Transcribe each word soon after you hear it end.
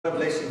What a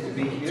blessing to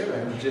be here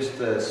and just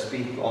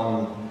speak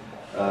on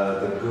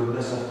the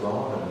goodness of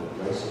God and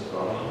the grace of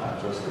God. I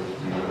trust that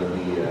you're going to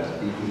be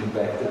deeply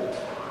impacted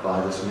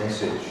by this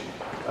message.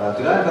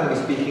 Today I'm going to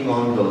be speaking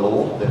on the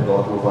law that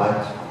God will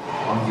write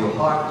on your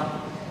heart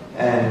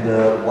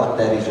and what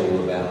that is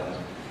all about.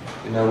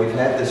 You know, we've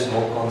had this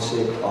whole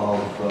concept of,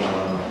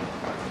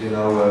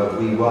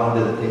 we were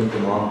under the Ten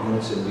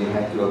Commandments and we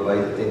had to obey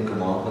the Ten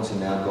Commandments, and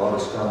now God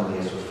has come and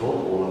He has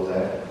fulfilled all of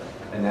that.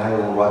 And now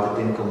He will write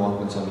the Ten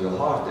Commandments on your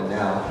heart, and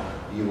now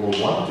you will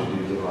want to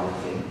do the right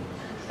thing.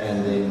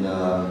 And then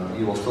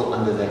you will still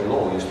under that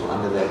law, you're still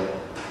under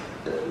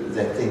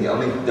that thing. The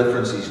only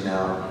difference is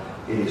now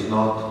it is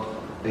not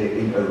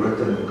in a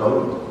written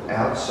code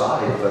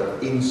outside,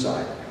 but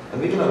inside.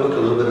 And we're going to look a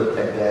little bit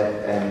at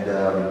that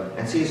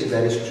and see if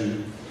that is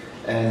true,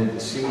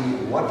 and see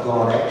what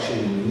God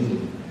actually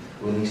means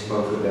when He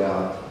spoke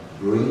about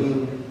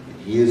bringing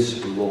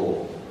His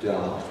law to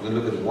our hearts. We're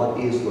going to look at what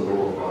is the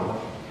law of God.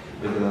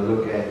 We're going to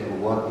look at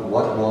what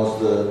was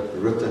the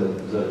written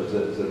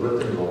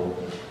law.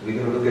 We're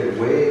going to look at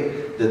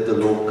where did the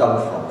law come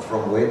from.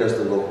 From where does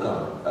the law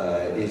come?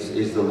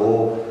 Is the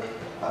law,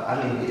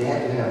 it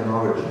had to have an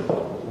origin.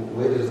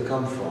 Where does it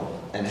come from?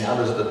 And how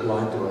does it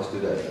apply to us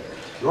today?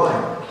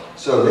 Right,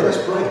 so let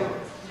us pray.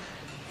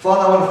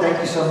 Father, I want to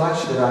thank You so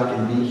much that I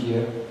can be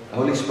here.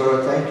 Holy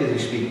Spirit, thank You that You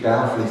speak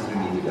powerfully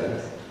through me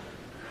today.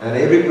 And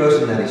every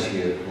person that is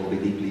here will be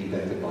deeply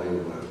impacted by Your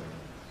word.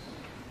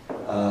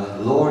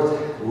 Lord,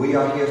 we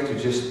are here to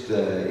just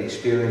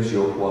experience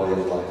Your quality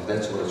of life.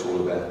 That's what it's all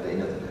about at the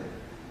end of the day.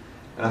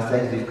 And I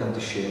thank that You've come to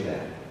share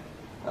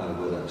that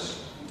with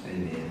us.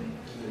 Amen.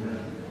 Amen.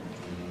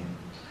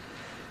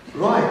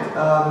 Right.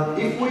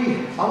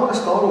 I want to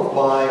start off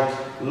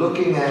by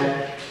looking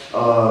at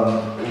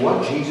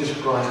what Jesus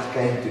Christ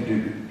came to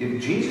do.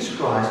 If Jesus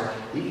Christ,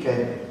 He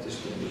came.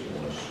 Just want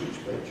to switch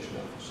pages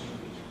now for some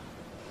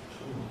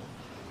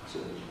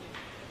reason.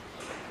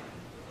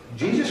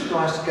 Jesus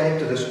Christ came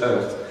to this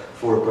earth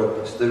for a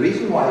purpose. The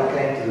reason why He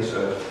came to this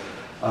earth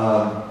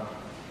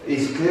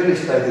is clearly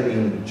stated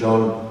in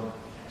John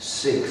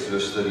 6,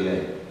 verse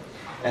 38.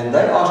 And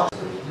they asked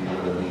if you're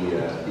going to be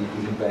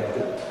deeply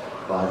impacted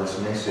by this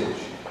message.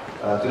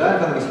 Today I'm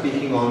going to be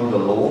speaking on the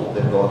law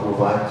that God will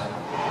write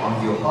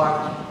on your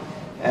heart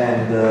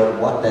and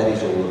what that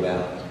is all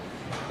about.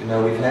 You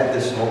know, we've had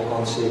this whole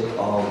concept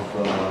of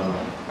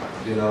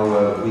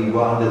we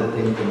were under the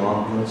Ten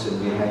Commandments and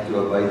we had to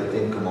obey the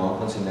Ten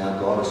Commandments, and now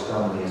God has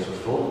come and He has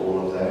fulfilled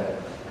all of that.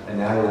 And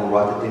now He will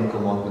write the Ten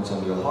Commandments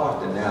on your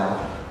heart, and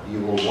now you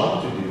will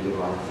want to do the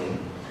right thing.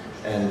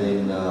 And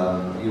then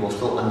you will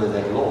still under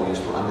that law, you're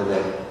still under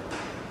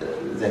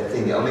that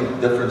thing. The only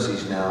difference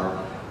is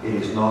now it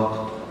is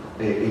not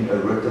in a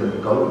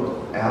written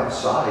code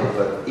outside,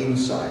 but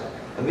inside.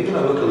 And we're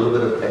going to look a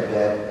little bit at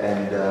that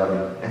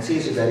and see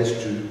if that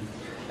is true,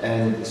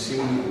 and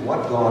see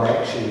what God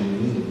actually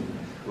means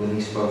when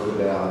He spoke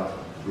about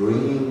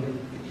bringing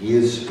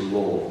His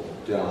law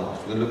to our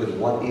hearts. We're going to look at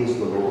what is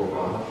the law of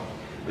God.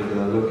 We're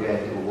going to look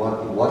at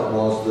what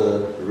was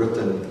the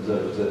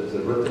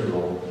written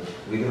law.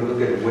 We're going to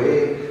look at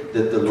where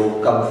did the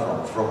law come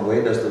from. From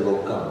where does the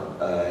law come?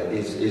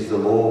 Is the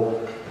law,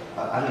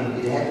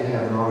 it had to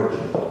have an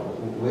origin.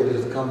 Where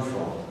does it come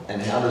from?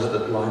 And how does it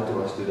apply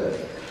to us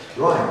today?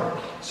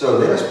 Right, so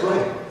let us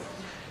pray.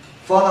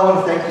 Father, I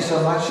want to thank You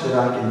so much that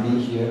I can be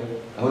here.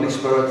 Holy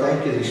Spirit,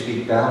 thank You that You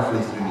speak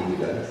powerfully through me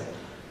today.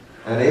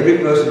 And every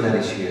person that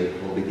is here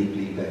will be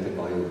deeply impacted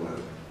by Your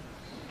word.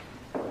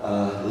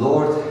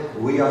 Lord,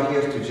 we are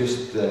here to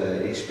just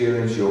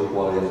experience Your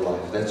quality of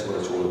life. That's what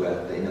it's all about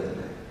at the end of the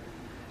day.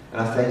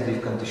 And I thank that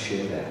You've come to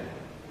share that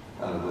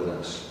with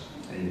us.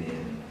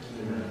 Amen.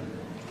 Amen.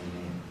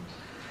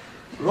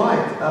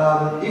 Right,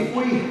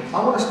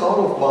 I want to start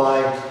off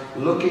by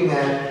looking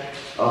at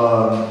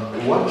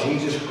what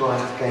Jesus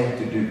Christ came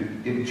to do.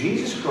 If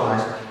Jesus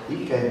Christ,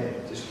 He came,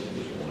 just want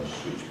to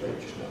switch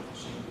pages now for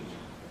some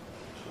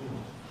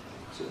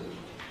reason.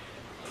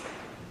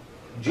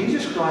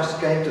 Jesus Christ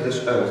came to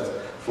this earth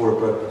for a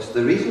purpose.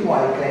 The reason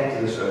why He came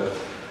to this earth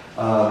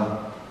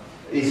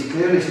is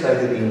clearly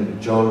stated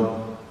in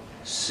John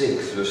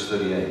 6, verse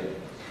 38.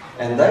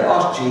 And they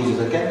asked Jesus,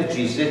 they came to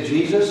Jesus, said,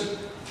 Jesus,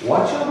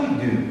 what shall we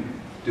do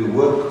to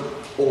work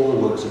all the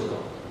works of God?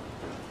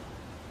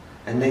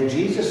 And then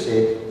Jesus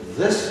said,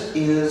 this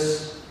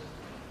is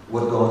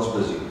what God's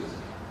busy with.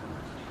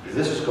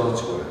 This is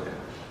God's work.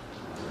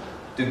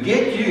 To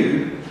get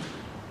you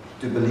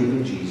to believe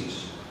in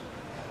Jesus.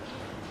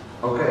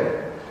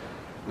 Okay.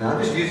 Now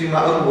I'm just using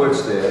my own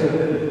words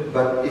there.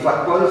 But if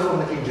I quote it from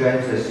the King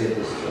James, they said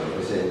this.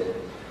 They said,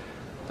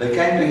 they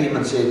came to Him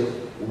and said,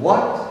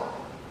 what?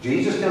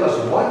 Jesus, tell us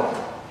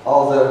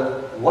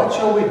what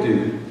shall we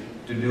do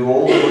to do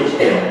all the works of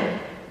God?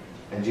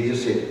 And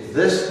Jesus said,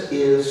 this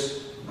is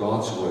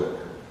God's work,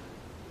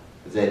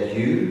 that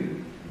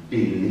you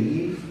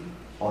believe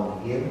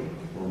on Him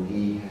whom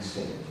He has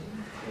sent.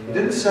 He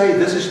didn't say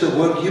this is the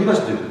work you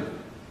must do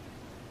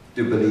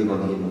to believe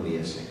on Him whom He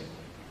has sent.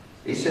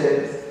 He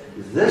said,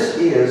 this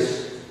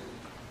is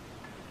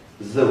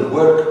the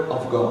work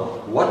of God.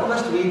 what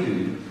must we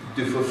do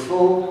to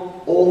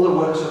fulfill all the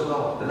works of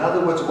God? In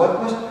other words,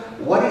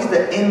 what is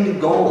the end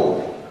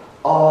goal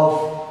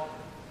of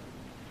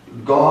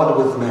God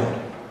with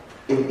man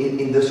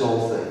in this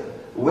whole thing?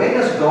 Where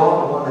does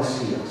God want to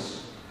see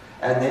us?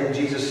 And then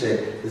Jesus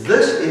said,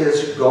 this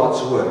is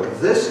God's work.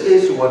 This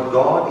is what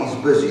God is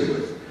busy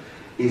with,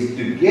 is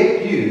to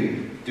get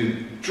you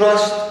to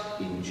trust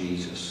in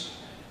Jesus.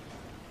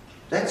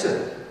 That's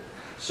it.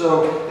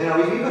 So,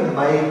 we've even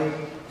made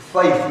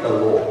faith a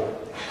law.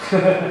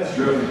 That's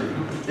true.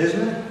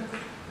 Isn't it?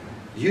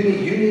 You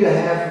need to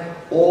have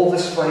all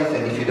this faith,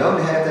 and if you don't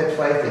have that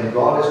faith, then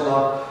God is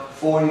not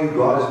for you,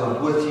 God is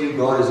not with you,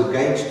 God is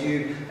against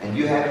you, and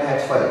you haven't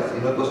had faith.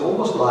 It was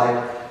almost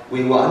like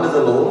we were under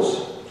the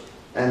laws,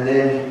 and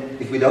then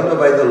if we don't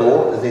obey the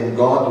law, then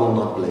God will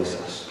not bless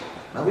us.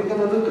 Now we're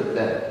going to look at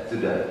that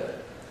today.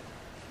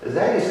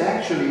 That is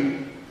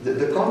actually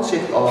the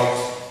concept of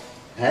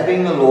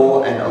having a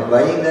law and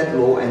obeying that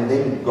law, and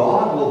then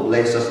God will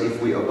bless us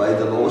if we obey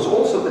the law. Is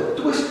also the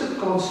twisted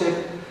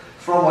concept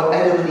from what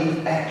Adam and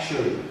Eve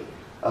actually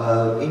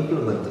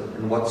implemented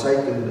and what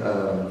Satan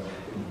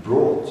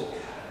brought.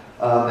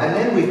 And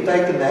then we've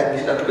taken that,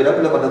 we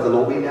don't live under the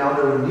law, we're now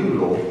under a new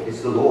law.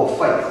 It's the law of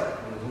faith.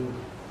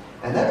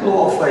 And that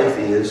law of faith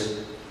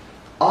is,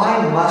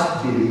 I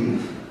must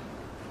believe,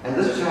 and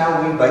this is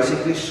how we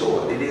basically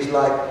saw it. It is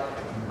like,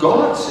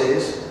 God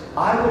says,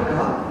 I will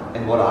come,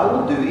 and what I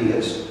will do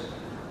is,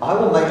 I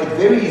will make it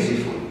very easy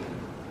for you.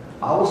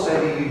 I will say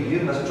to you, you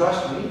must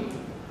trust me,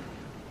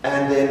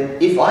 and then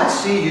if I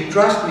see you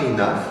trust me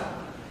enough,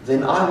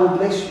 then I will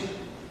bless you.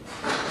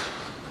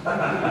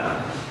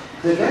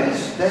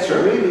 That's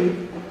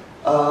really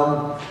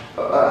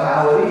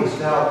how it is.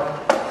 Now,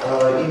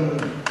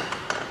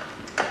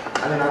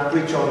 I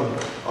preach on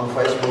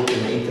Facebook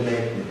and the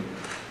internet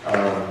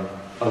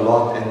a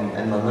lot,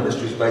 and my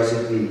ministry is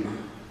basically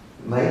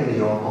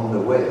mainly on the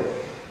web.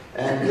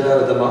 And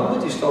the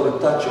moment you start to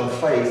touch on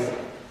faith,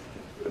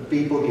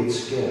 people get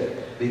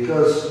scared,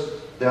 because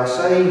they are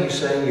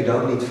saying you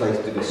don't need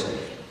faith to be saved.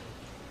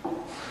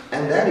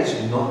 And that is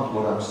not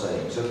what I'm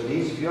saying. So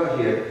please, if you are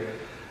here,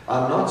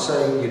 I'm not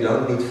saying you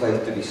don't need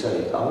faith to be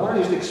saved. I want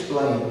to just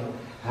explain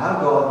how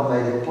God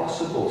made it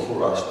possible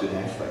for us to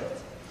have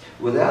faith.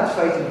 Without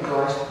faith in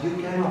Christ, you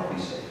cannot be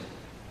saved.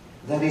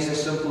 That is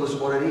as simple as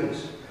what it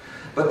is.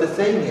 But the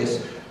thing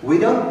is, we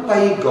don't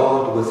pay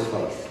God with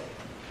faith.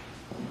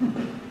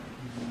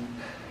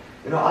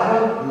 I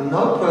don't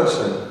know a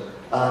person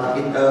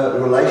in a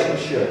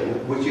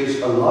relationship which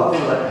is a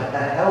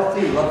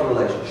healthy love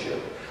relationship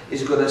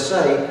is going to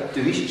say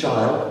to his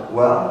child,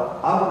 well,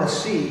 I want to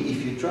see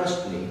if you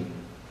trust me,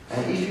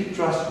 and if you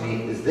trust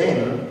me,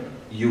 then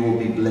you will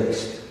be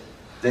blessed.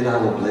 Then I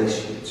will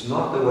bless you. It's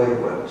not the way it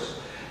works.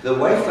 The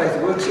way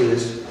faith works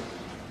is,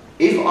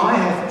 if I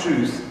have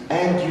truth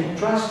and you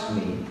trust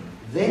me,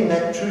 then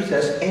that truth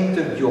has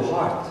entered your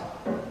heart.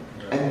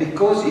 And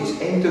because it's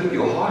entered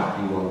your heart,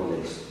 you are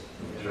blessed.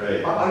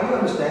 Right. Are you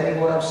understanding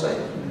what I'm saying?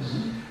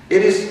 Mm-hmm.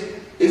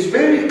 It's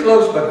very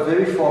close but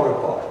very far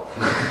apart.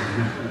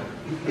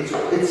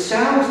 It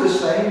sounds the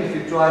same if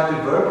you try to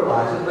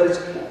verbalize it, but it's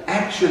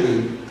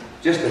actually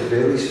just a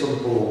very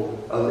simple,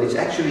 it's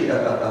actually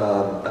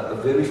a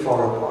very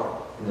far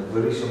apart in a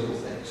very simple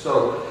thing.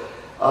 So,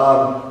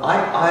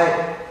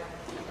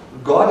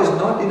 God is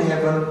not in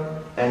heaven,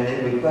 and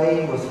then we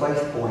pay Him with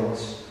faith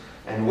points,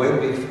 and when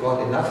we've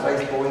got enough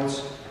faith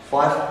points,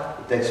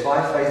 it takes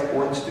 5 faith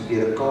points to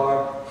get a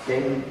car,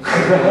 10 faith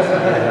points to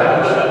get a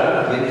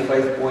house, 20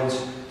 faith points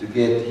to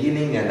get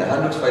healing, and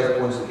 100 faith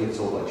points to get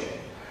salvation.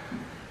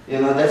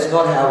 That's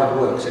not how it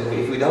works. And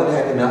if we don't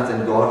have enough,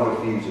 then God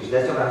refuses.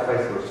 That's not how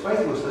faith works.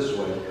 Faith works this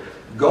way.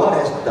 God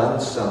has done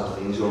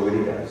something. He's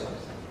already done something.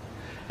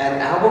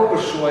 And our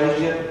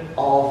persuasion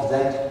of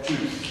that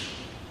truth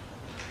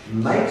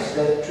makes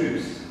that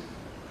truth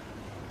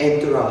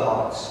enter our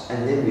hearts,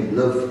 and then we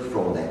live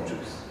from that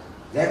truth.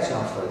 That's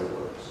how faith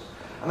works.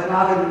 I've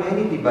had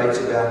many debates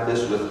about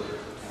this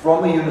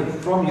from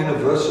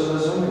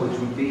universalism, which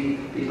would be,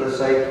 people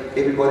say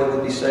everybody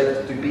would be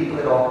saved, to people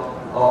that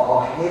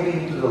are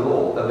heavy to the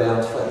law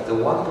about faith. The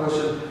one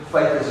person,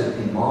 faith is a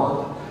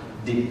demand.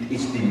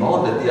 It's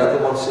demanded. The other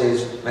one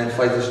says, man,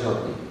 faith is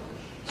not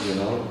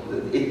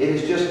needed. It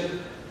is just,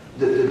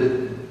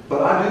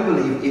 but I do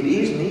believe it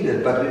is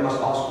needed, but we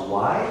must ask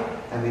why,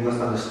 and we must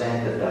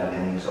understand the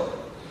dynamics of it.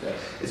 Yes.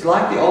 It's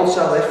like the old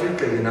South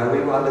Africa, we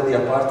were under the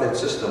apartheid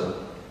system.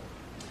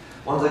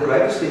 One of the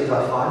greatest things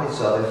I find in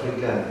South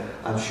Africa, and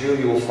I'm sure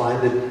you will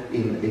find it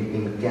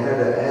in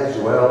Canada as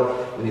well,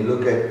 when you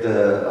look at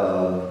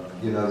the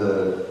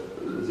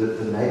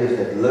natives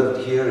that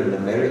lived here in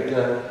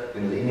America, the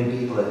Indian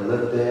people that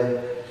lived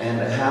there,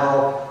 and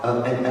how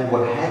and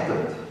what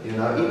happened,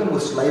 even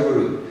with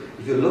slavery.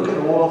 If you look at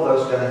all of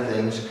those kind of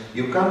things,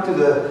 you come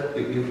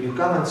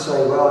and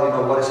say,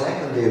 well, what has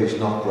happened there is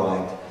not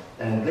right,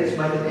 and let's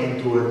make an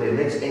end to it, and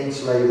let's end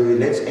slavery,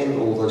 let's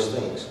end all those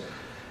things.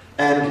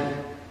 And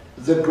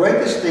the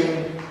greatest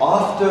thing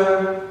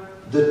after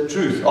the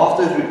truth,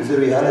 after the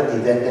reality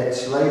that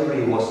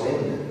slavery was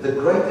ended, the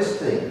greatest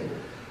thing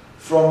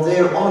from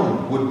there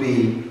on would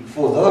be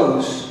for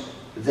those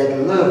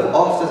that live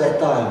after that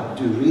time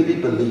to really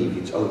believe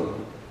it's over.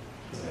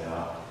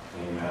 Yeah.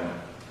 Amen.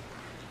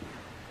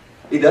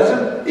 It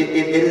doesn't.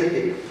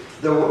 It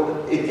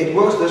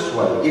works this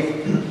way.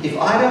 If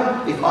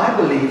I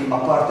believe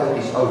apartheid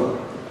is over,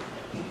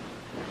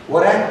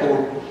 or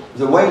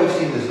the way we've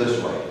seen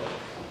this way,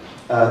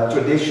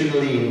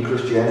 traditionally in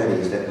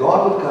Christianity, is that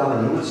God would come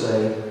and He would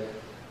say,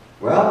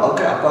 "Well,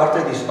 okay,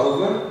 apartheid is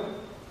over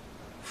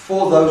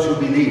for those who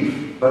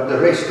believe, but the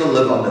rest still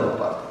live under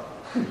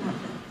apartheid."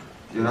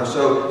 You know,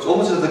 so it's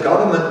almost as the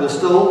government will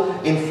still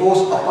enforce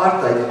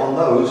apartheid on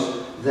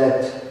those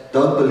that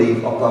don't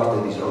believe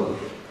apartheid is over.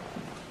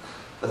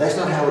 But that's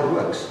not how it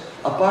works.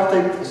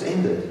 Apartheid is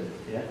ended.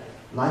 Yeah.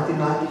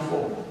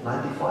 1994,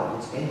 95,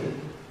 it's ended.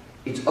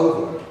 It's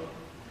over.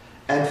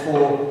 And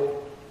for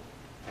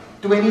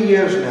 20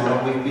 years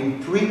now, we've been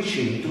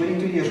preaching,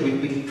 22 years, we've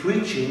been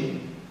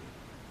preaching,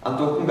 I'm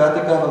talking about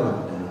the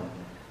government now,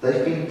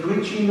 they've been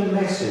preaching the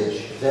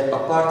message that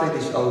apartheid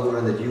is over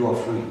and that you are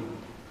free.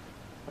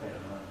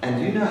 And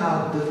you know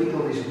how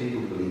difficult it is for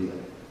people to believe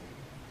that?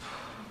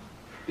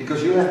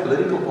 Because you have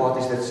political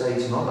parties that say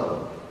it's not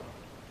over.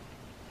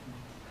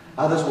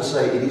 Others will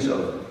say it is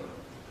over.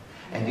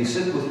 And you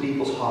sit with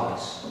people's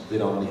hearts that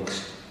are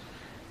mixed.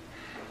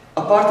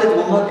 Apartheid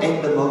will not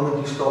end the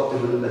moment you stop to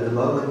believe, at the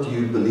moment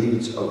you believe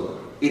it's over.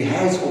 It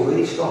has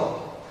already stopped.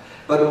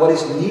 But what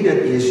is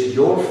needed is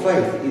your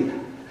faith.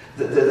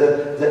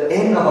 The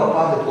end of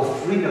apartheid or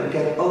freedom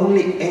can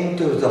only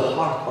enter the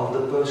heart of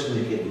the person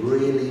who can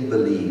really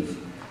believe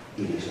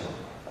it is over.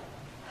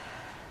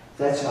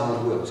 That's how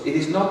it works. It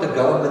is not the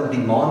government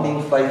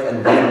demanding faith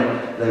and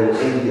then they will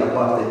end the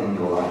apartheid in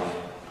your life.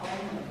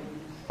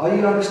 Are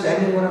you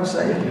understanding what I'm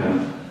saying?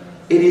 Yeah.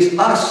 It is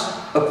us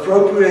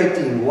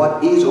appropriating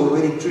what is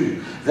already true.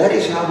 That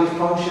is how we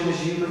function as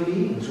human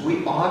beings.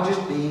 We are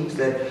just beings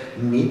that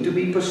need to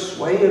be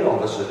persuaded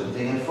of a certain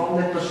thing, and from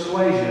that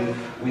persuasion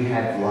we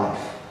have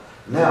life.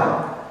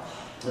 Now,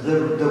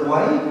 the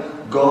way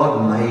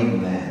God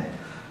made man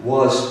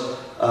was,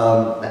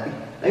 let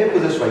me put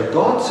it this way,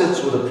 God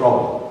sits with a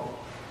problem,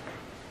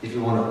 if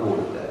you want to call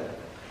it that.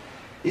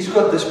 He's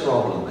got this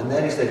problem, and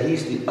that is that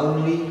He's the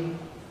only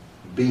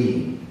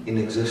being in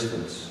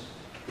existence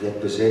that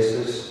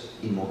possesses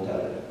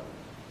immortality.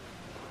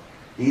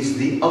 He's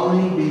the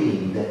only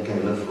being that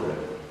can live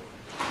forever.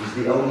 He's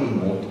the only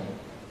immortal.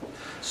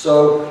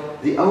 So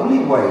the only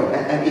way,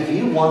 and if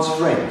He wants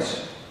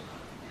friends,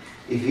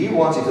 if the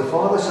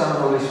Father, Son,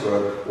 and Holy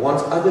Spirit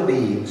wants other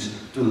beings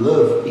to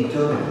live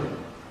eternally,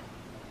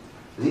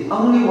 the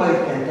only way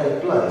it can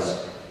take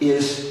place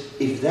is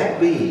if that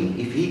being,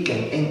 if he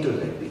can enter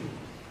that being.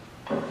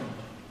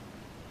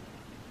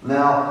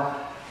 Now,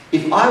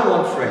 if I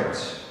want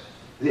friends,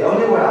 the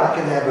only way I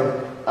can have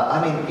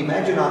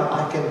imagine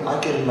I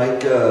can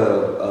make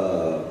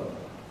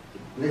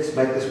let's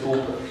make this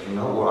pulpit,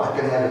 or I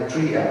can have a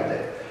tree out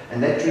there.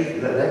 And that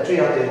tree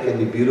out there can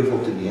be beautiful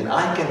to me. And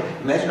I can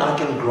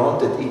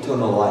grant it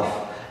eternal life.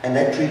 And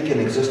that tree can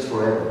exist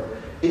forever.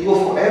 It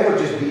will forever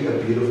just be a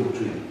beautiful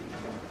tree.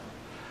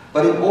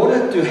 But in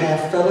order to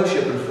have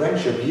fellowship and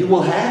friendship, you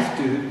will have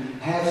to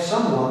have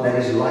someone that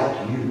is like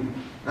you.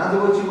 In other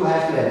words, you will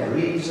have to have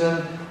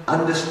reason,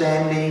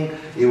 understanding.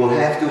 You will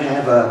have to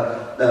have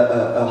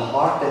a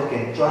heart that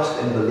can trust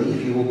and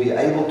believe. You will be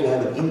able to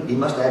have you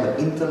must have an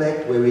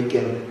intellect where we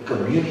can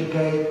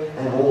communicate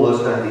and all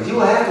those kind of things. You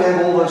will have to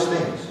have all those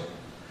things.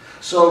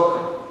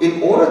 So,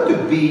 in order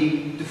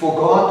for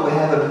God to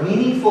have a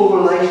meaningful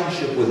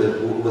relationship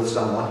with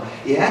someone,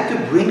 He had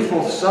to bring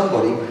forth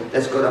somebody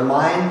that's got a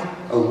mind,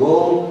 a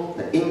will,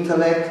 an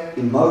intellect,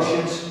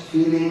 emotions,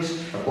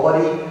 feelings, a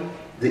body,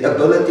 the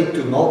ability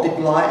to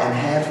multiply and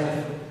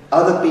have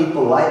other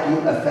people like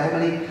him, a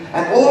family,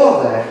 and all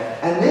of that.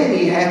 And then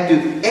he had to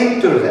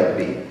enter that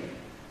being.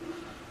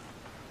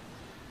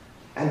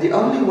 And the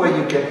only way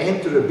you can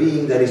enter a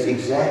being that is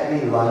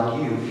exactly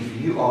like you,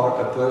 if you are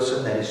a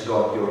person that has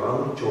got your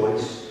own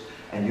choice,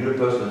 and you're a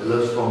person that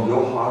lives from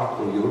your heart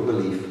or your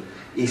belief,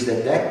 is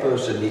that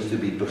person needs to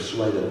be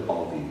persuaded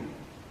of you.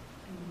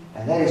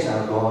 And that is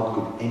how God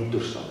could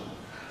enter someone.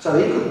 So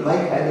He could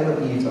make Adam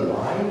and Eve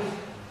alive,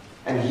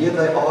 and here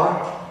they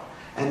are,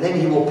 and then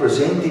He will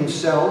present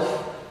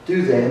Himself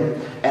to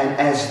them, and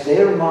as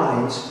their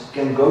minds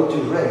can go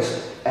to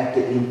rest at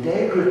the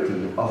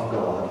integrity of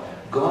God,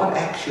 God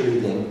actually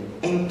then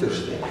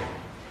enters them,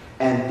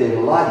 and their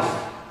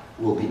life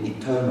will be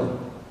eternal.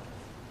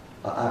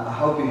 I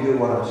hope you hear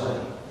what I'm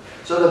saying.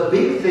 So the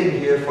big thing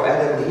here for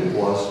Adam and Eve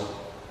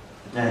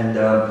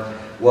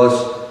was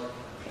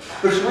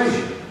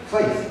persuasion,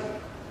 faith.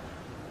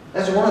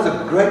 That's one of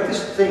the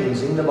greatest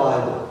things in the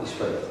Bible, is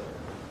faith.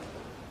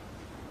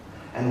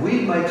 And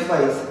we make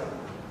faith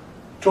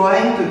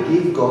trying to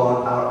give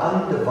God our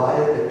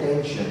undivided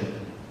attention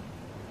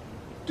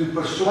to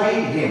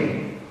persuade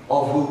Him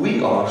of who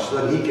we are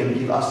so that He can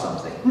give us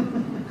something.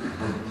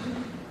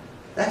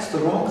 That's the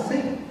wrong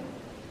thing.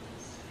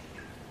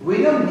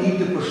 We don't need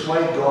to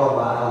persuade God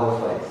by our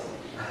faith.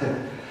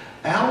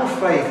 Our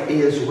faith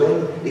is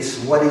when is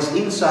what is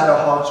inside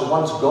our hearts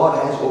once God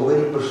has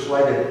already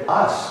persuaded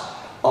us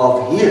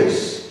of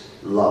His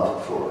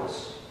love for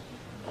us.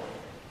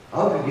 I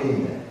hope you're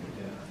getting that.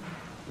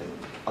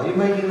 Are you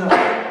making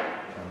that?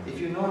 If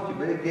you're not, you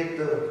better get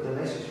the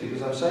message,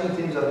 because I'm saying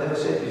things I've never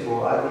said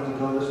before. I need to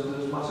go listen to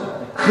this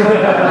myself.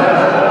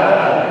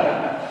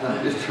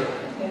 No, just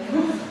joking.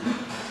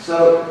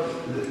 So,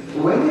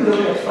 when you look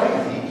at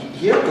faith,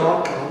 here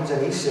God comes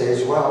and He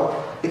says, well,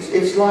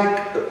 it's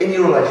like any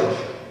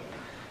relationship.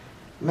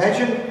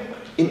 Imagine,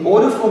 in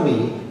order for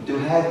me to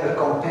have a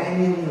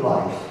companion in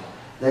life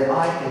that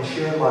I can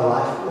share my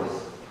life with,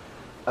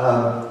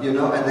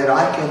 and that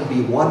I can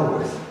be one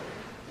with,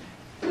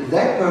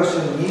 that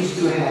person needs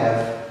to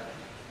have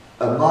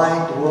a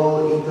mind,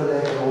 will,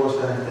 intellect, and all those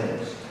kind of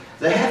things.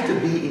 They have to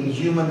be in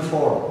human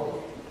form,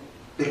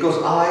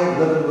 because I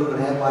live and move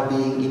and have my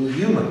being in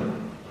human.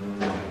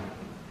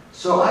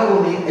 So I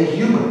will need a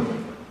human.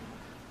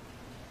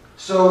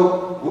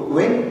 So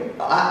when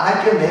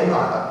I can then,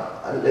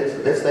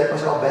 let's take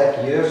myself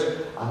back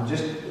years. I'm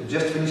just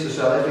finished the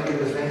South African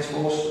Defence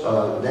Force.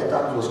 That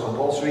time it was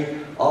compulsory.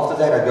 After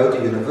that I go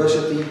to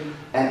university,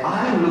 and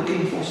I'm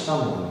looking for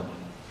someone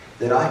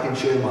that I can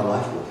share my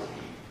life with,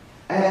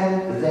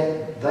 and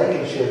that they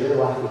can share their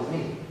life with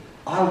me.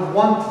 I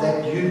want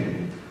that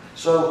union.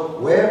 So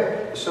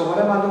what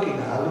am I looking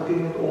at? I'm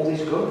looking at all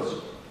these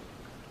girls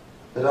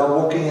that are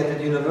walking at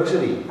the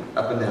university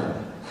up and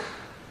down.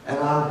 And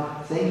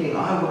I'm thinking,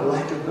 I would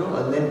like a girl.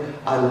 And then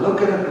I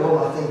look at a girl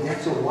and I think,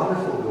 that's a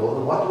wonderful girl.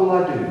 And what will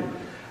I do?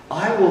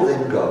 I will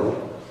then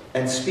go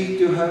and speak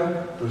to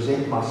her,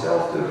 present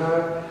myself to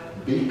her,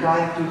 be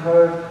kind to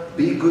her,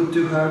 be good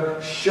to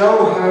her,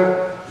 show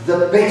her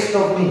the best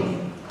of me,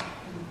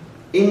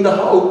 in the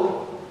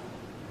hope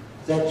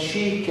that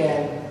she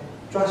can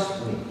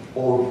trust me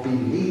or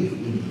believe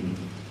in me.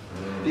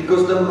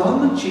 Because the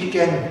moment she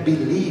can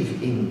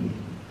believe in me,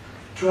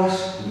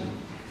 trust me,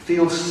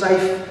 feel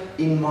safe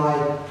in my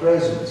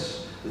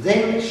presence,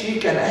 then she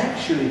can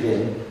actually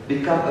then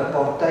become a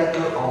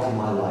partaker of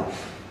my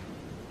life.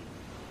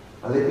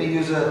 Now let me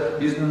use a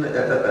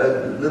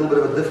little bit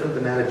of a different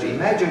analogy.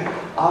 Imagine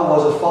I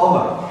was a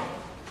farmer,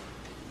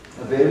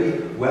 a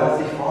very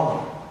wealthy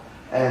farmer,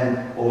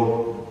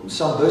 or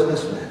some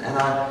businessman,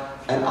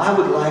 and I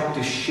would like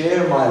to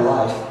share my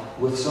life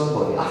with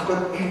somebody. I've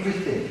got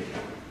everything.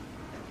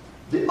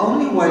 The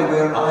only way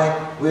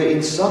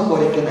wherein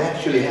somebody can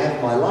actually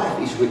have my life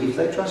is if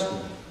they trust me.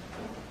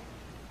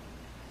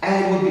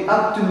 And it would be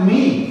up to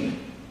me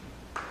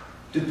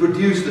to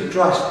produce the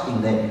trust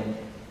in them.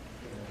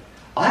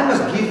 I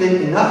must give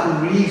them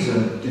enough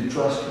reason to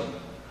trust me.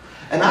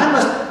 And I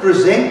must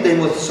present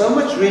them with so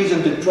much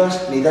reason to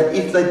trust me that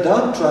if they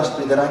don't trust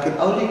me, that I can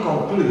only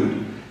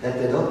conclude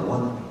that they don't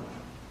want me.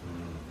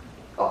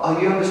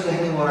 Are you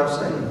understanding what I'm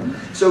saying?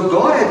 So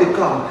God had to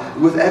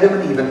come with Adam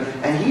and Eve,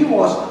 and He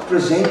was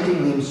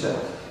presenting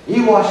Himself.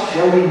 He was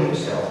showing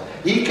Himself.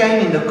 He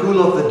came in the cool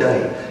of the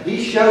day.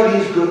 He showed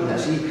His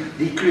goodness.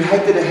 He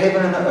created a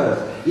heaven and an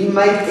earth. He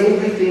made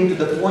everything to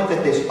the point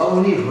that there's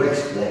only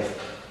rest left.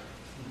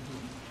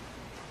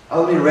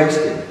 Only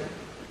resting.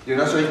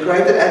 So He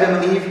created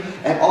Adam and Eve,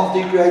 and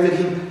after He created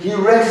him, He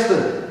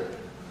rested.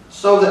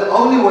 So the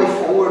only way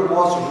forward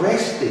was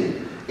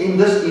resting in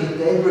this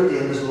integrity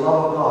and this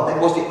love of God.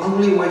 That was the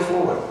only way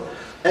forward.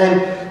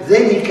 And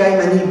then He came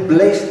and He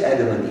blessed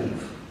Adam and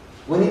Eve.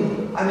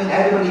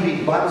 Adam and Eve,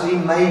 the Bible says He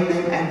made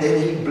them and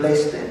then He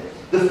blessed them.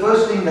 The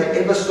first thing they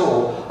ever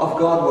saw of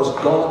God was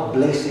God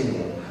blessing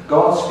them,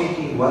 God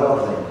speaking well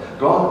of them,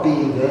 God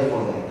being there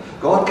for them.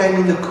 God came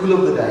in the cool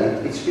of the day.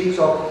 It speaks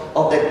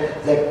of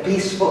that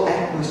peaceful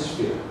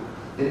atmosphere.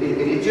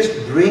 It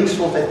just brings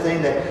forth that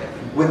thing that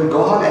when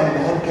God and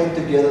man came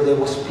together, there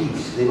was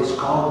peace, there was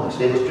calmness,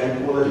 there was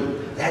tranquility.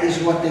 That is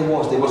what there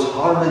was. There was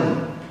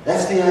harmony.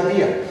 That's the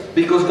idea.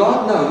 Because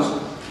God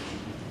knows,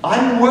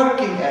 I'm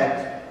working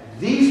at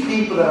these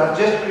people that I've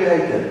just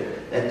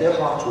created, that their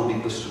hearts will be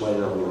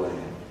persuaded of who I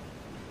am.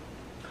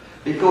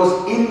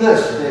 Because in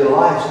this, their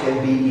lives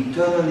can be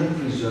eternally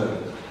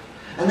preserved.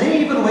 And then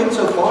He even went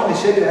so far and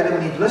He said to Adam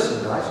and Eve,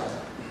 listen guys,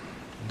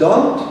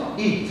 don't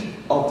eat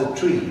of the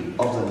tree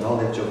of the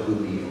knowledge of good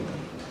and evil.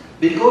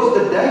 Because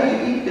the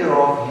day you eat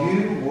thereof,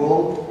 you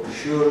will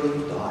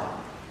surely die.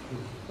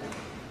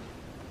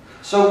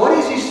 So what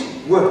is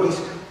His work?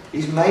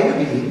 He's made a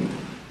being.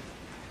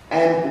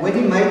 And when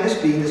He made this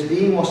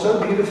being was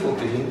so beautiful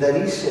to Him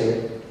that He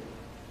said,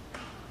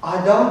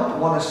 I don't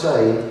want to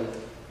say,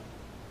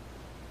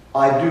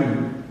 I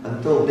do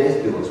until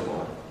death do us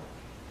part.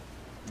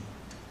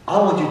 I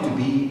want you to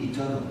be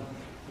eternal.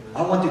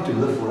 I want you to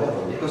live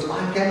forever, because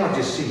I cannot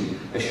just see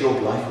a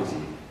short life with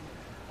you.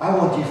 I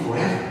want you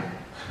forever.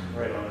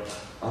 Right.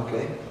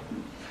 Okay?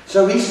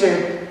 So He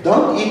said,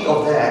 don't eat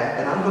of that,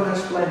 and I'm going to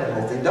explain that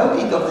whole thing. Don't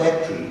eat of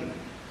that tree.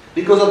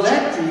 Because of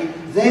that tree,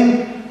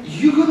 then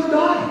you're going to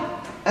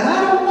die. And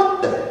I don't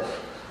want that.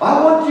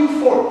 I want you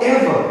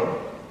forever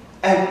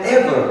and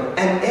ever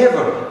and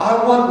ever.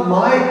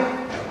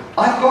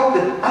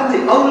 I'm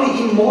the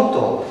only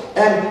immortal.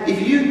 And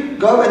if you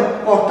go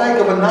and partake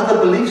of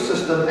another belief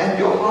system and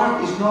your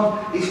heart is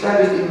not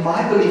established in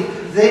my belief,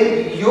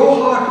 then your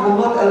heart will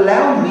not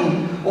allow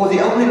me, or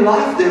the only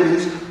life there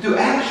is, to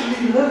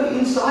actually live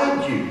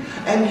inside you.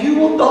 And you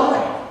will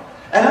die.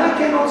 And I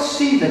cannot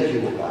see that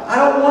you will die. I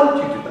don't want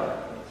you to die.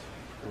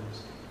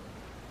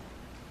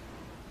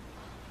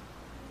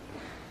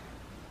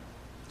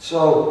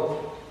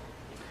 So,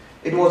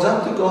 it was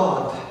up to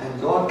God,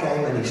 and God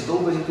came, and He's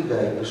still busy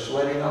today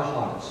persuading our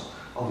hearts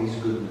of His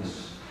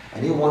goodness.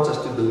 And He wants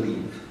us to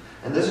believe.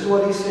 And this is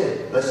what He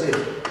said. They said,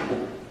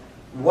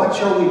 what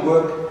shall we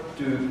work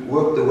to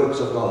work the works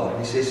of God?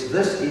 And He says,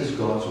 this is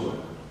God's work,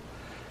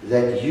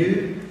 that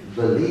you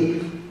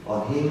believe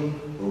on Him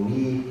whom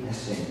He has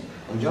sent.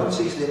 In John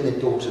 6 then it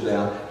talks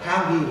about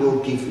how He will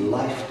give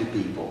life to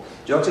people.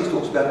 John 6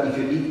 talks about if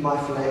you eat my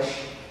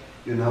flesh,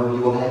 you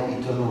will have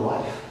eternal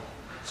life.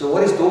 So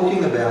what He's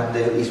talking about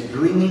there is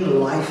bringing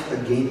life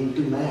again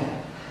to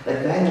man.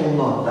 That man will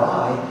not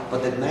die,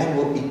 but that man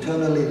will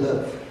eternally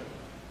live.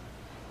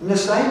 In the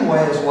same way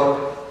as what,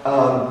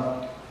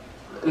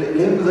 let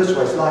me put it this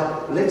way, it's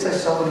like, let's say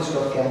somebody's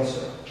got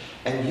cancer,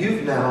 and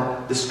you've now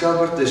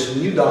discovered this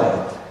new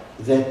diet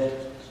that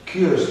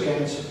cures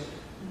cancer.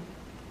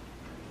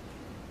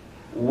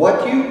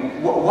 What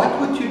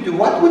would you do?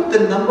 What would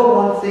the number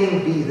one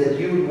thing be that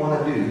you would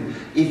want to do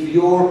if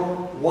your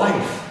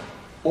wife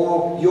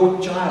or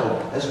your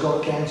child has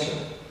got cancer?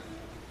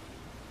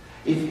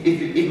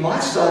 If my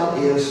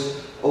son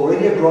is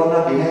already a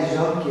grown-up, he has his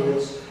own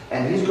kids,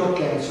 and he's got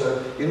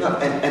cancer,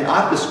 and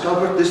I've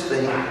discovered this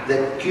thing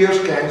that cures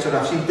cancer, and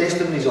I've seen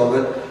testimonies of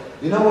it,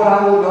 you know what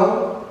I will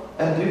go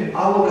and do?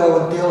 I will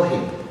go and tell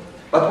him.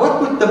 But what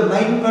would the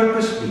main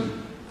purpose be?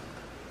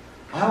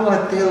 I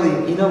want to tell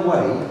him in a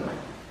way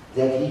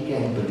that he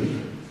can believe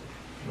it.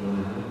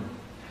 Mm-hmm.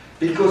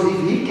 Because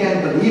if he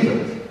can believe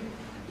it,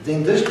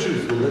 then this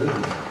truth will live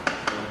in him.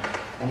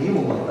 And he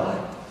will not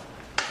die.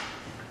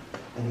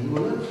 And he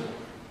will live.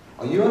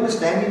 Are you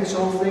understanding this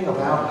whole thing of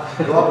how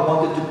God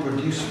wanted to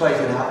produce faith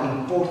and how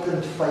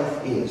important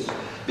faith is?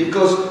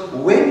 Because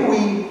when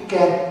we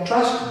can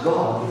trust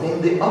God,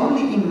 then the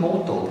only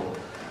immortal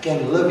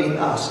can live in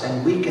us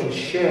and we can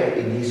share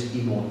in His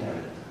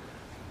immortality.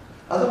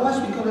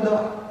 Otherwise we're going to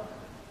die.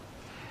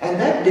 And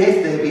that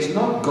death there is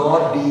not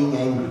God being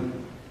angry.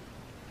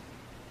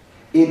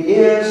 It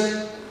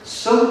is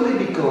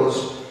simply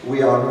because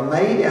we are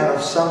made out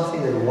of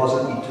something that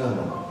wasn't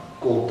eternal,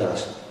 called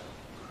dust.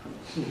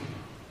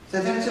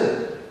 So that's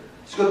it.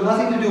 It's got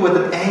nothing to do with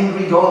an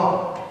angry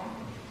God.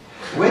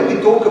 When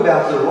we talk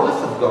about the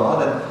wrath of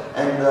God,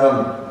 and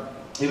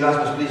you guys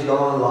must please go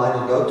online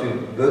or go to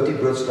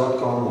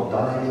bertiebrits.com or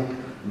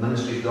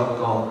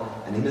dynamicministries.com,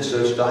 and in the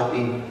search type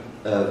in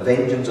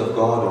vengeance of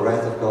God or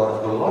wrath of God.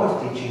 I've got a lot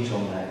of teachings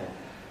on that.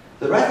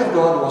 The wrath of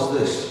God was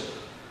this.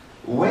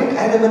 When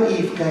Adam and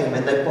Eve came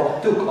and they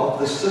partook of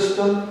the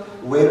system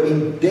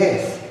wherein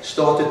death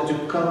started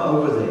to come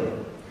over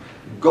them,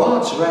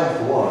 God's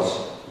wrath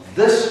was,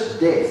 this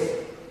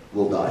death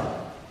will die.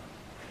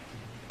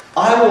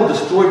 I will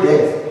destroy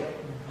death.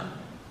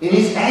 In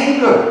His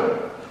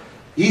anger,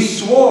 He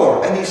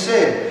swore and He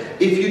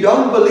said, if you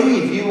don't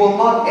believe, you will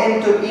not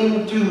enter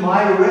into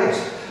my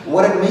rest.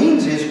 What it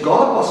means is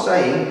God was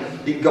saying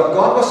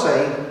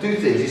two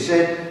things. He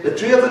said, the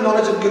tree of the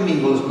knowledge of good and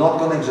evil is not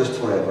going to exist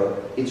forever.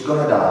 It's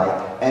going to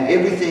die. And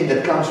everything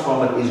that comes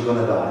from it is going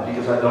to die.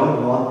 Because I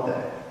don't want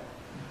that.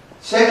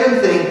 Second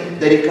thing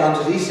that He comes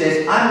is He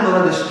says, I'm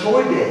going to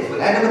destroy death.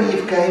 When Adam and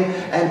Eve came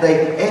and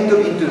they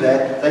entered into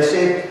that, they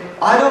said,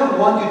 I don't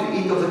want you to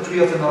eat of the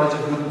tree of the knowledge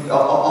of good,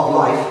 of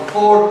life,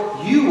 for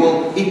you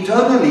will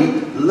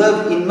eternally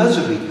live in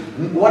misery.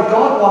 What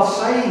God was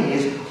saying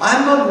is,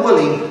 I'm not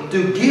willing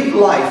to give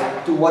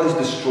life to what is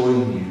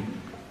destroying you.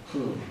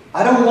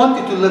 I don't want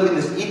you to live in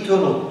this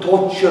eternal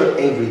torture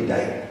every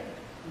day.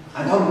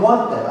 I don't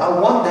want that. I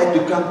want that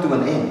to come to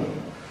an end.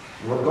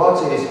 What God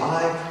said is,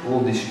 I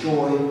will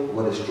destroy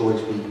what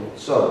destroys people.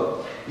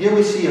 So, here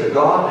we see a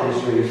God that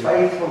is very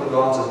faithful, a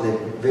God that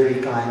is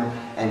very kind,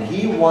 and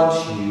He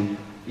wants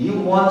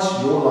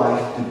your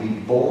life to be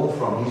born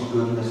from His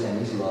goodness and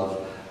His love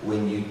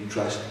when you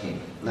trust Him.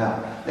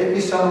 Now, let me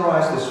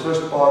summarize this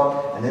first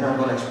part, and then I'm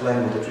going to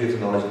explain what the tree of the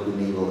knowledge of good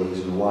and evil is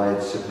and why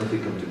it's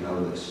significant to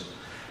know this.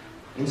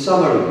 In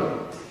summary,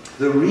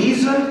 the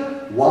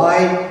reason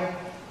why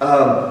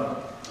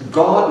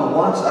God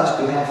wants us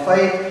to have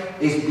faith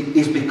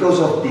is because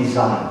of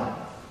design.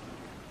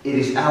 It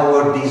is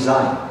our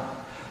design.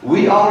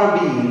 We are a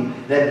being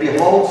that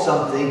beholds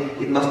something,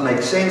 it must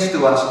make sense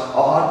to us,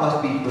 our heart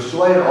must be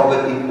persuaded of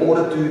it in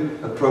order to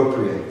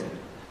appropriate it,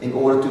 in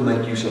order to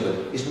make use of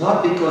it. It's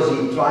not because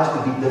He tries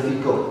to be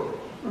difficult.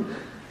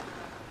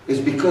 It's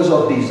because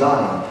of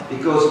design.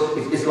 Because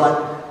it's like,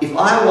 if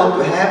I want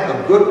to have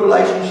a good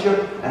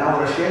relationship and I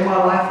want to share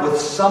my life with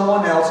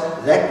someone else,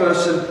 that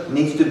person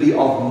needs to be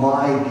of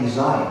my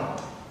design.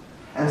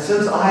 And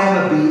since I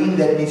am a being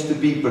that needs to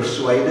be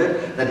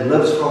persuaded, that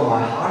lives from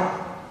my heart,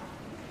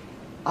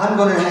 I'm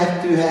going to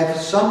have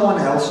someone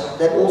else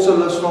that also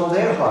lives from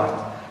their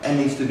heart and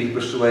needs to be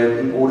persuaded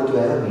in order to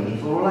have a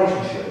meaningful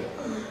relationship.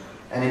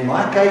 And in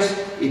my case,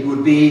 it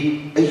would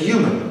be a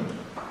human.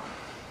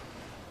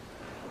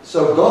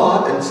 So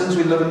God, and since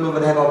we live and move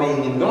and have our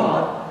being in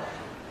God,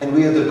 and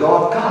we are the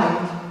God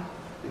kind,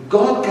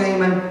 God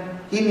came and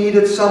He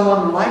needed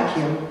someone like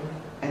Him,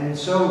 and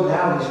so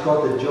now He's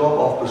got the job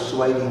of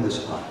persuading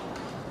this heart.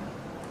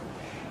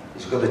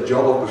 He's got the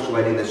job of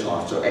persuading this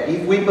heart. So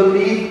if we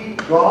believe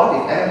God,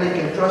 if Emily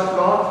can trust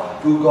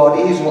God, who God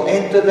is will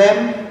enter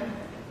them.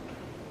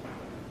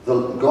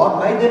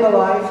 God made them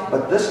alive,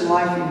 but this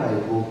life He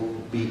made will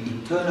be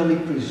eternally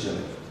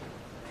preserved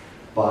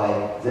by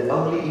the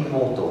only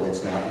immortal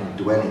that's now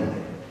indwelling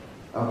them.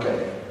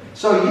 Okay,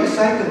 so here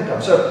Satan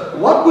comes. So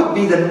what would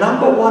be the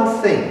number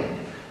one thing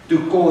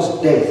to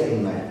cause death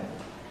in man?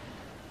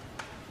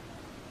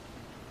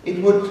 It's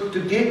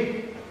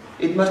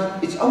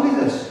only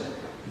this.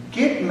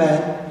 Get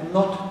man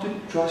not to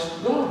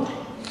trust God.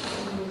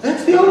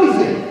 That's the only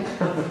thing.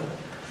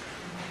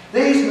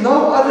 There is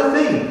no other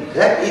thing.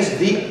 That is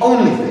the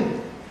only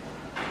thing.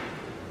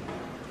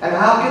 And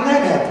how can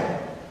that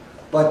happen?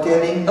 By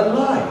telling a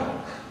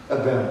lie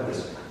about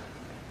this.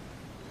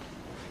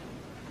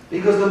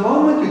 Because the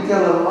moment you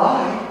tell a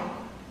lie,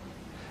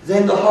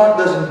 then the heart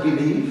doesn't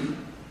believe.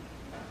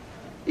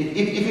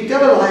 If you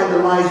tell a lie and the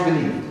lie is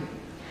believed,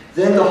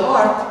 then the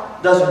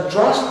heart doesn't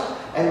trust.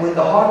 And when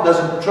the heart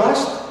doesn't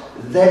trust,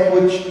 that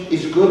which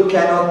is good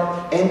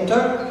cannot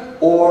enter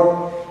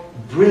or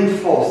bring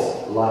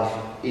forth life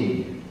in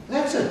you.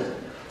 That's it.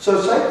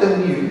 So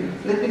Satan knew,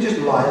 let me just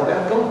lie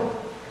about God.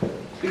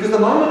 Because the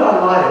moment I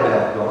lie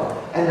about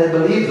God, and they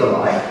believe the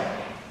lie,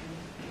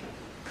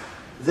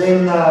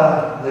 then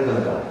they're going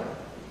to die.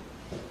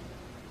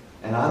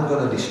 And I'm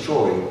going to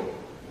destroy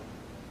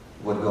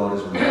what God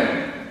has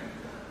made.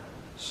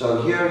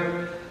 So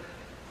here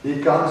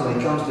he comes, and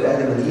he comes to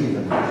Adam and Eve.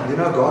 And you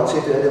know, God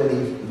said to Adam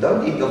and Eve,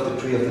 don't eat of the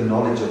tree of the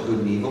knowledge of good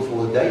and evil,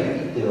 for the day you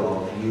eat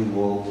thereof, you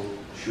will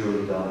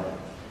surely die.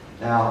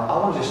 Now, I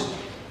want to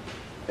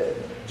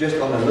just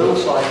on a little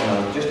side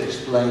note, just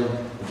explain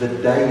the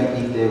day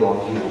you eat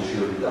thereof, you will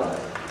surely die.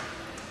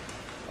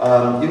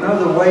 You know,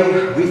 the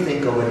way we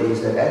think of it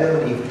is that Adam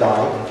and Eve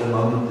died at the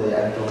moment they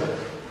ate of it,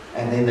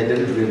 and then they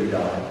didn't really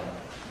die.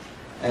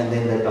 And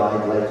then they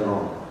died later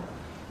on.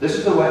 This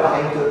is the way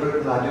I interpret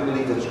it, and I do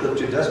believe that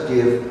Scripture does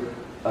give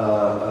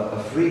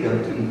a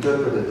freedom to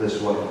interpret it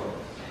this way.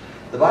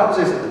 The Bible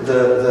says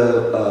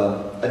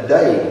a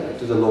day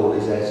to the Lord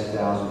is as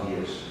 1,000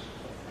 years.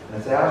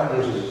 And 1,000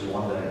 years is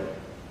one day.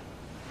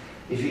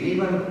 If you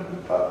even,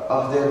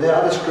 there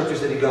are other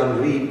scriptures that you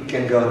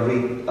can go and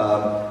read,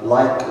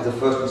 like the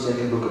first and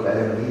second book of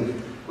Adam and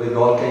Eve, where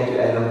God came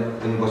to Adam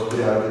when he was put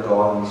out of the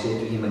garden, and He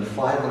said to him, in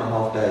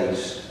 5.5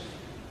 days,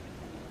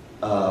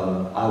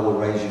 I will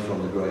raise you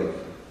from the grave.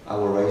 I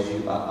will raise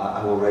you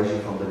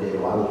from the dead.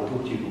 I will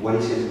put you, what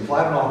He says, in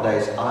 5.5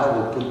 days, I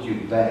will put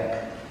you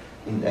back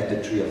at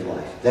the tree of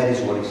life. That is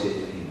what He said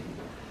to him.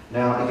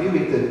 Now, if you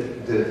read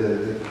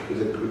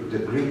the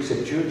Greek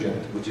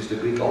Septuagint, which is the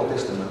Greek Old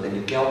Testament, and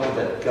you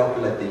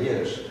calculate the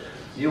years,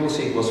 you will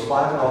see it was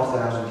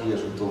 5,500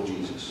 years until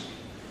Jesus.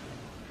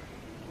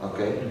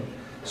 Okay?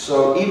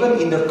 So even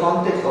in the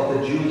context of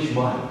the Jewish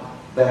mind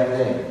back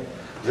then,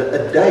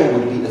 a day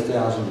would be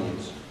 1,000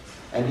 years.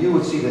 And you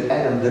would see that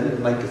Adam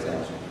didn't make 1,000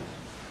 years.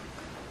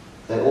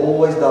 They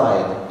always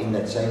died in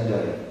that same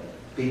day.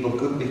 People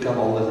couldn't become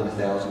older than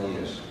 1,000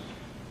 years.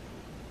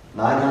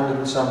 900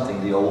 and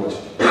something, the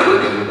oldest.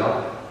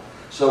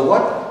 So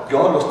what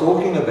God was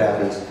talking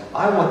about is,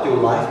 I want your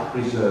life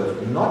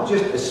preserved, not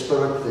just a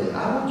spirit thing.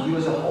 I want you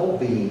as a whole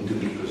being to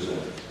be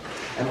preserved.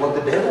 And what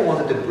the devil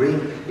wanted to bring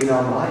in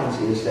our minds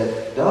is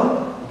that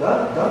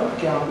don't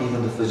count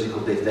even the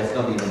physical death. That's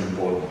not even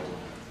important.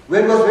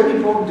 Well, it was very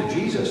important to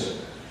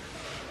Jesus.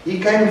 He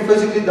came and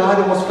physically died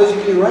and was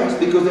physically raised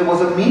because there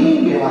was a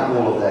meaning behind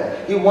all of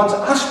that. He wants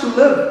us to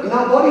live in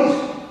our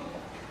bodies.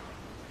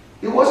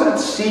 He wasn't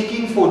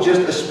seeking for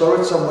just a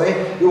spirit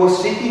somewhere. He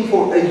was seeking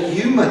for a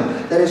human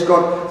that has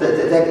got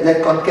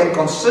that can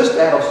consist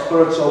out of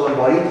spirit, soul, and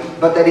body,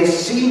 but that is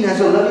seen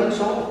as a living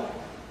soul.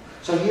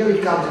 So here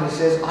he comes and he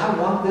says, I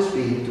want this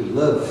being to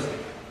live.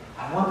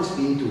 I want this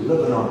being to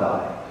live and not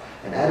die.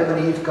 And Adam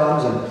and Eve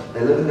comes and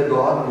they live in the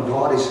garden, and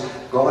God is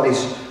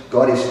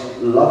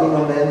loving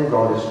on them,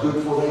 God is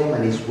good for them,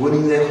 and He's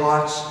winning their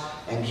hearts.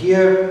 And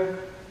here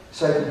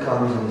Satan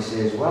comes and he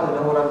says, well, you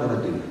know what I'm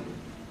going to do?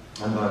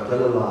 I'm going to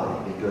tell a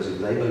lie, because if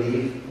they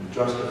believe and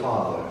trust the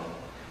Father,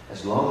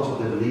 as long as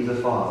they believe the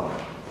Father,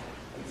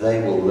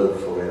 they will live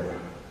forever.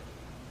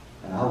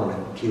 And I want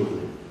to kill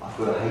them. I've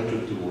got a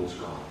hatred towards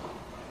God.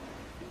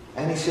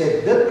 And he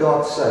said, did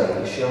God say,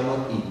 you shall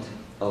not eat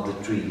of the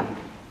tree?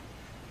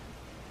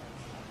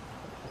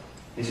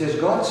 He says,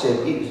 God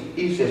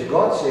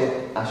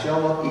said, I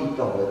shall not eat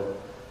of it.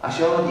 I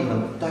shall not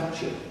even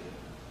touch it,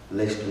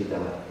 lest we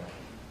die.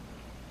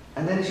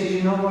 And then he says,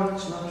 you know what?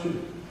 It's not true.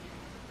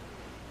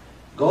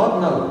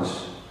 God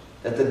knows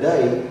that the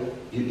day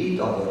you eat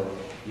of it,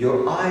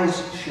 your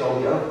eyes shall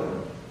be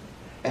opened,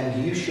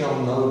 and you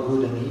shall know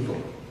good and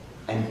evil,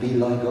 and be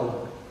like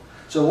God.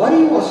 So what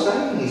he was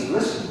saying is,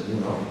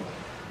 listen,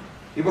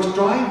 He was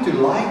trying to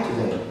lie to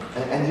them.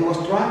 And he was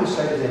trying to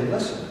say to them,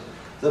 listen,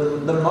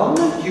 the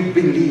moment you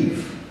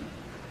believe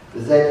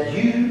that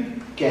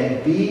you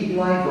can be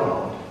like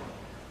God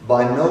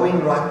by knowing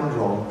right and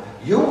wrong,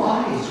 your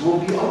eyes will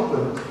be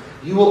opened.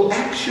 You will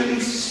actually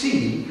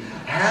see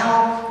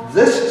how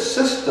this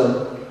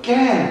system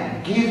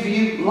can give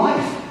you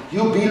life.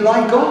 You'll be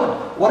like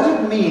God. What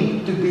does it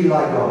mean to be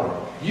like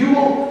God? You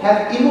will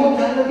have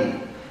immortality.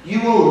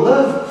 You will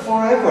live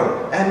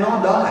forever and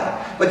not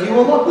die. But you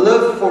will not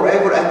live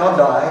forever and not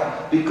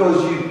die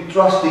because you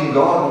trust in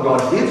God and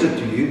God gives it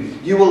to you.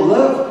 You will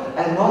live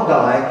and not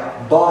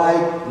die by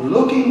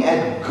looking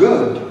at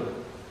good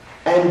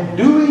and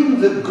doing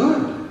the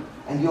good.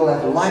 And you'll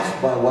have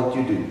life by what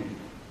you do.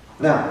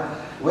 Now,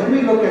 when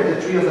we look at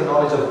the tree of the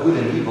knowledge of good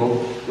and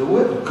evil, the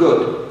word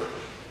good,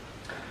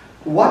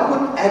 what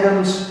would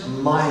Adam's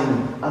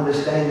mind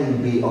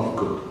understanding be of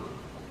good?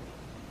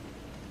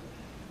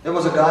 There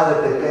was a guy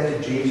that they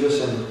came to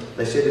Jesus and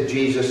they said to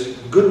Jesus,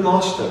 good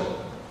master,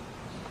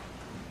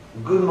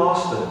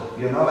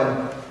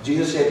 and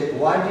Jesus said,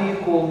 why do you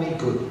call me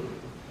good?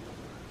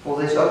 For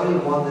there's only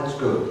one that's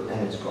good,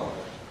 and it's God.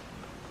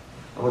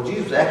 And what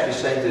Jesus was actually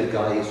saying to the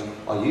guy is,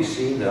 are you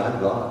seeing that I'm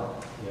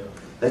God? Yeah.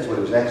 That's what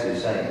he was actually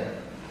saying.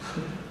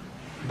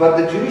 But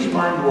the Jewish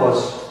mind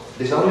was,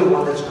 there's only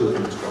one that's good,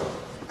 and it's God.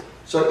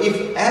 So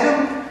if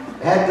Adam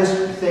had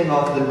this thing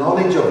of the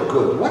knowledge of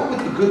good, what would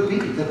the good be?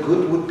 The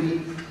good would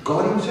be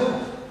God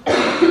himself.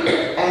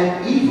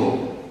 And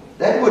evil,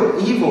 that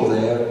word evil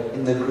there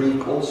in the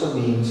Greek also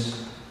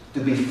means to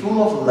be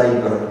full of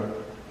labor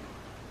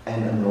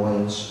and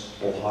annoyance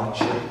or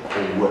hardship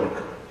or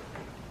work.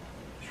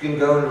 You can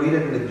go and read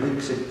it in the Greek,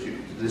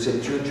 the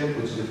Septuagint,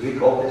 which is the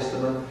Greek Old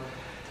Testament.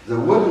 The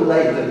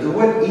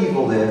word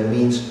evil there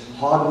means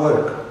hard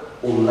work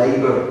or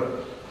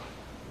labor.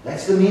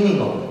 That's the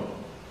meaning of it.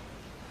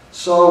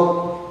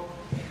 So,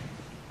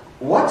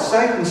 what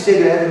Satan said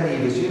to Adam and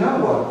Eve is, you know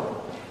what?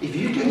 If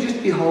you can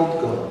just behold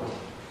God,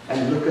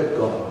 and look at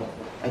God,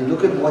 and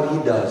look at what He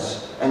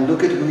does, and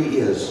look at who He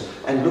is,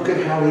 and look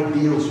at how He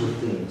deals with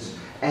things,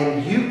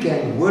 and you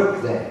can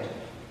work that,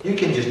 you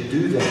can just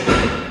do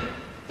that,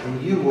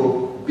 and you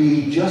will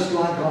be just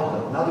like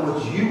God. In other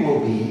words, you will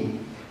be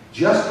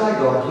just like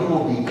God, you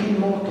will be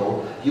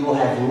immortal, you will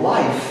have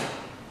life,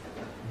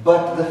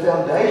 but the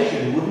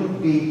foundation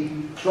wouldn't be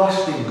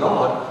trusting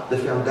God, the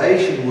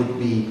foundation would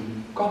be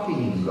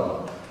copying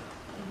God.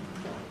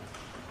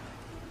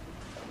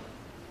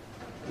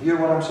 You hear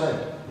what I'm saying?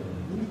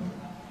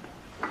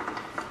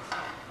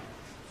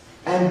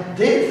 And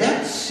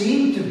that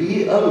seemed to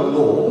be a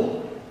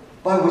law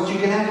by which you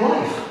can have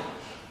life.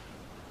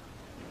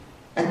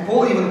 And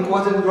Paul even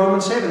quoted in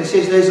Romans 7, he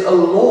says there's a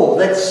law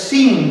that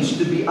seems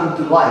to be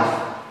unto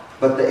life,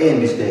 but the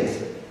end is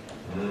death.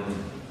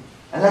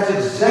 And that's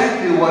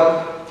exactly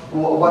what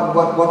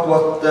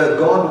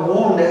God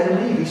warned Adam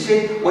and Eve. He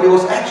said, what he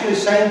was actually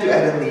saying to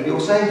Adam and Eve, he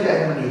was saying to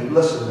Adam and Eve,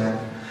 listen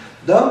man,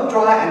 don't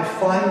try and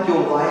find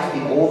your life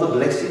in all the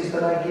blessings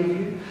that I give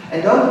you.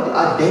 And don't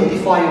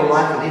identify your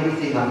life in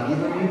everything I've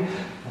given you.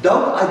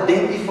 Don't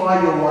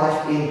identify your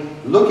life in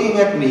looking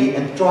at me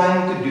and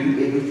trying to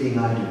do everything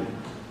I do.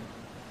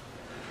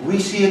 We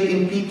see it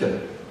in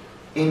Peter,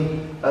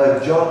 in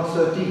John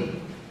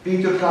 13.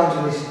 Peter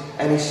comes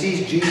and he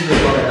sees Jesus is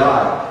going to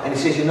die. And he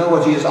says, you know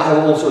what, Jesus, I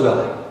will also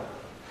die.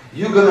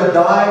 You're going to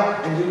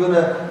die and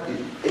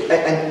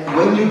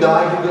when you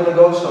die, you're going to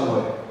go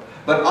somewhere.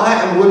 But I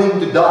am willing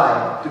to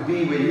die to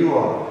be where you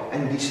are.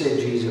 And he said,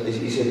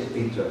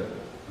 Peter,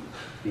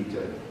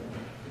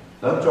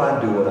 don't try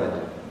and do what I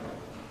do.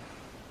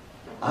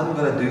 I'm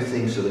going to do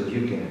things so that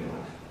you can have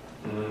life.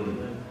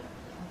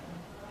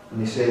 And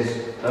he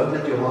says, don't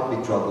let your heart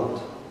be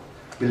troubled.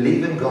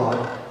 Believe in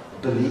God.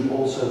 Believe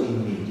also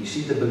in me. You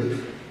see the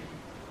belief?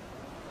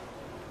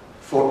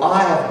 For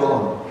I have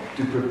gone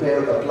to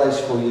prepare a place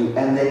for you,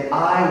 and then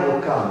I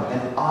will come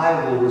and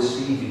I will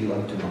receive you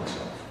unto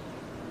myself.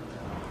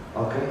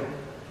 Okay?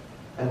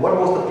 And what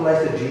was the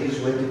place that Jesus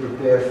went to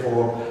prepare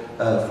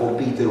for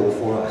Peter or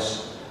for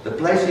us? The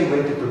place he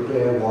went to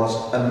prepare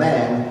was a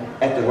man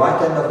at the right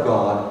hand of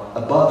God,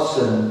 above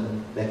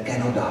sin, that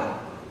cannot die.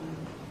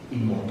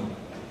 Immortal.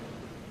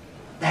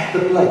 That's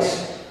the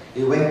place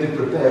he went to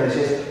prepare. He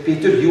says,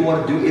 Peter, you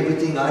want to do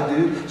everything I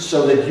do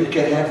so that you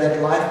can have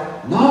that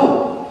life?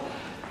 No!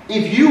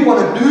 If you want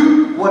to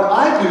do what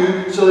I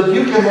do so that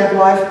you can have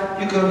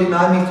life, you can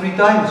deny me 3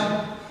 times.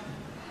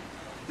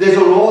 There's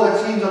a law that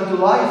seems unto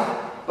life,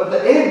 but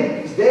the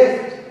end is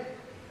death.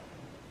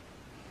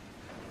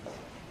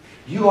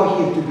 You are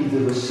here to be the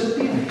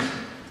recipient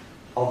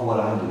of what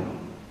I do.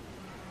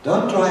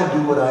 Don't try and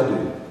do what I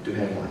do to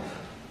have life.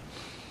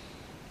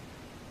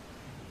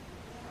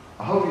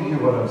 I hope you hear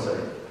what I'm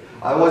saying.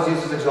 I always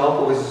use this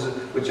example,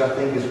 which I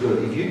think is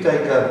good. If you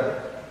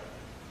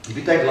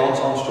take Lance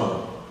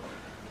Armstrong,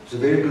 he's a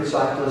very good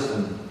cyclist,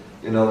 and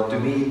to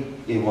me,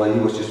 he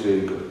was just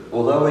very good.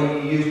 Although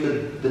he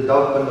used the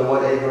dope and the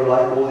whatever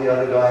like all the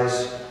other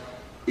guys,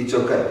 it's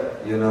okay.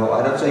 I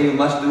don't say you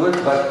must do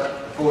it, but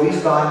for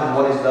his time and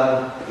what he's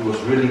done, he was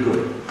really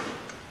good.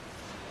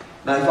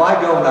 Now, if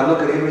I go and I look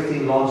at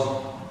everything Lance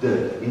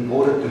did in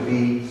order to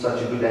be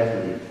such a good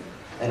athlete,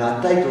 and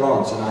I take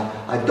Lance and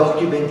I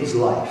document his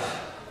life,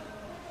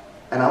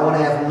 and I want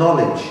to have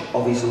knowledge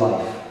of his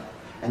life,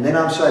 and then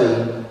I'm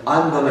saying,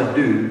 I'm going to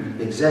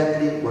do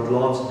exactly what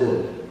Lance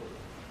did,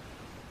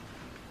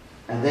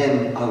 and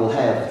then I will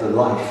have the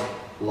life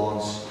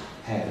Lance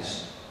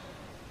has.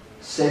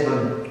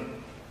 7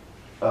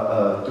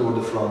 Tour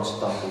de France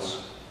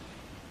titles.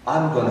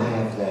 I'm going to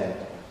have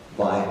that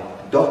by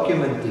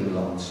documenting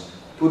Lance,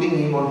 putting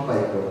him on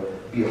paper,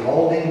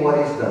 beholding what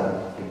he's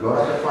done. He got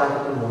up at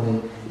 5 in the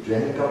morning, he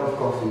drank a cup of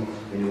coffee,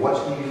 then he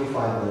watched TV for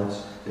 5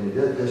 minutes, then he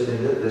did this, then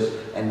he did this,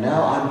 and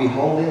now I'm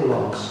beholding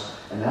Lance,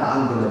 and now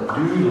I'm going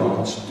to do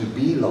Lance to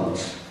be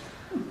Lance.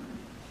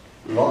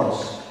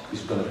 Lance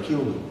is going to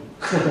kill me.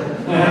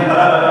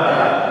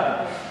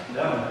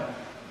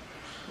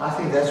 I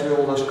think that's where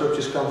all those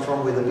scriptures come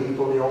from, where the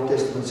people in the Old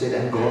Testament said,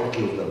 and God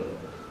killed them,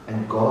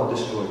 and God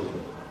destroyed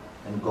them,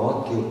 and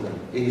God killed them.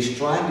 It is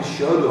trying to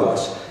show to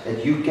us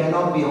that you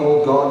cannot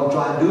behold God and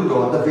try and do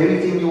God. The very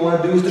thing you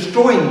want to do is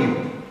destroying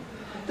you.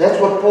 That's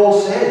what Paul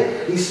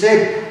said. He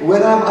said,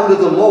 when I'm under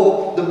the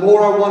law, the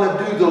more I want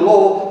to do the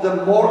law,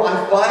 the more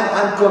I find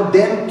I'm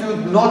condemned to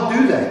not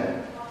do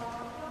that.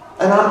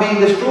 And I'm being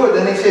destroyed.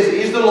 And he says,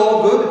 is the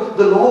law good?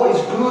 The law is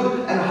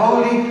good and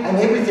holy and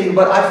everything.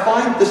 But I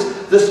find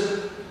this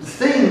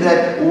thing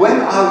that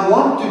when I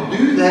want to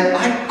do that,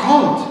 I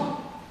can't.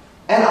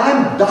 And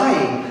I'm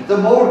dying. The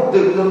more,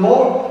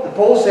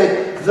 Paul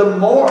said, the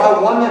more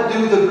I want to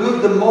do the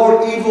good, the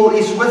more evil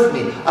is with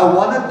me. I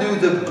want to do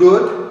the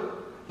good,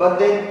 but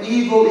then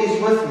evil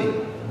is with me.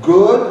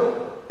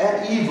 Good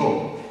and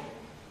evil.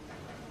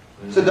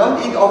 So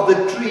don't eat of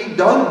the tree.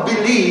 Don't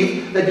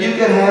believe that you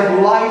can have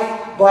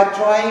life by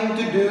trying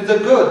to do the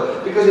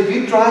good. Because if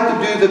you try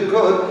to do the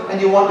good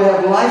and you want to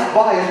have life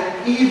by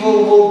it,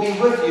 evil will be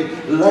with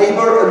you.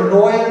 Labor,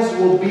 annoyance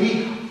will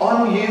be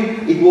on you.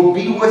 It will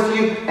be with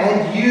you.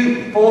 And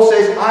you, Paul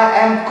says, I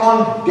am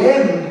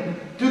condemned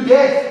to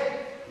death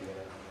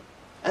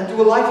and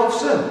to a life of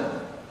sin.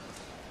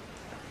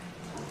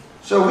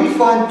 So we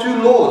find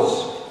 2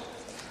 laws.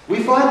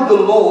 We find the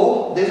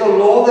law, there's a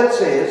law that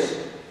says,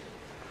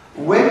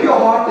 when your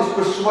heart is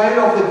persuaded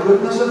of the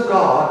goodness of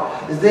God,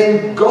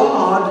 then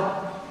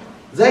God,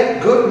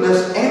 that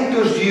goodness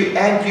enters you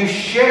and you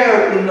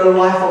share in the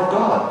life of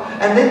God.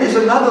 And then there's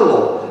another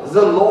law,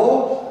 the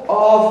law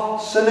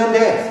of sin and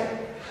death.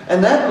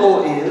 And that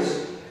law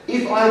is,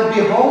 if I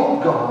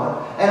behold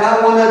God and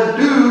I want to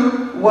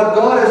do what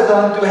God has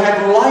done to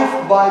have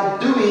life by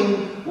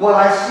doing what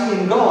I see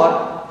in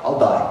God, I'll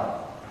die.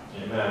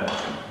 Amen.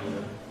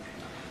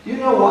 You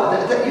know what?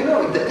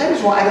 That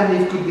is why Adam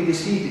and Eve could be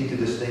deceived into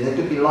this thing. They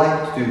could be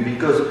lied to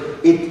because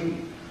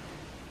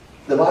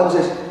the Bible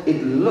says,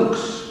 it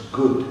looks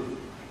good.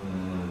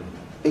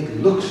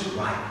 It looks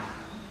right.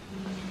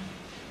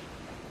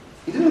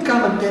 He didn't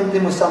come and tempt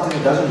them with something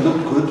that doesn't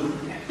look good.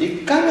 He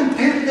came and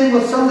tempted them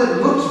with something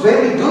that looks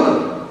very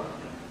good.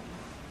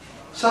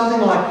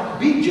 Something like,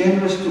 be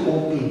generous to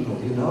all people,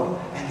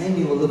 and then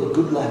you will live a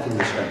good life in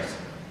this earth.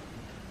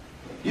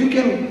 You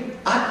can,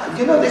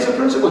 there's a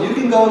principle. You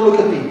can go and look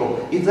at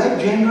people. If they're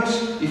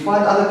generous, you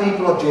find other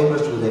people are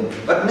generous with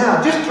them. But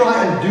now, just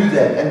try and do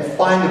that and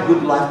find a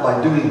good life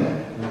by doing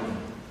that.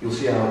 You'll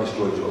see how it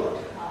destroys your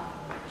life.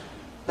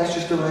 That's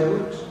just the way it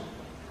works.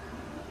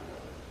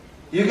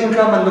 You can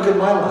come and look at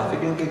my life.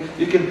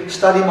 You can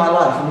study my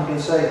life and you can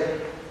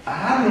say,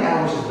 how many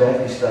hours has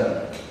Matthew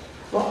studied?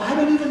 Well, I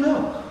don't even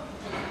know.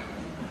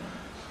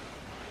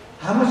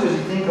 How much does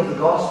he think of the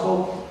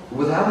gospel?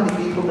 With how many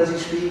people does he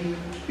speak?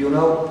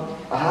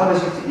 How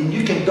does he... And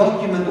you can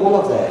document all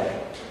of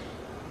that.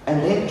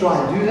 And then try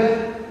and do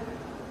that.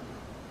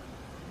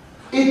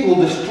 It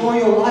will destroy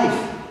your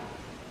life.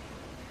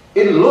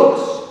 It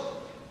looks...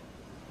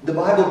 The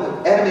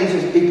Bible, Adam and Eve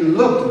says, it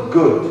looked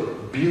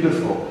good,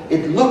 beautiful.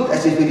 It looked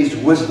as if it is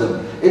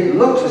wisdom. It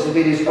looks as if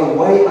it is a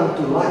way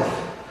unto life.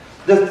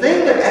 The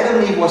thing that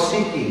Adam and Eve was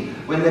seeking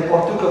when they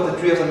partook of the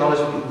tree of the knowledge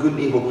of good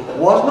and evil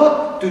was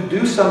not to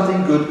do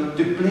something good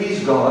to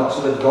please God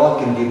so that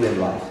God can give them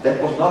life.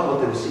 That was not what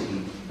they were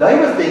seeking. They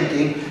were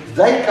thinking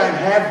they can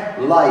have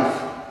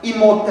life,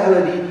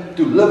 immortality,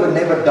 to live and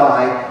never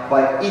die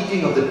by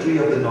eating of the tree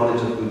of the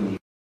knowledge of good and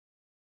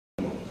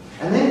evil.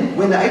 And then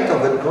when they ate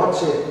of it, God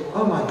said,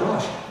 oh my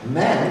gosh,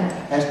 man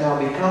has now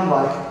become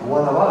like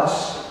one of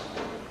us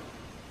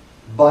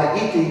by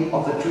eating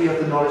of the tree of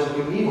the knowledge of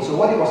good and evil. So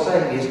what he was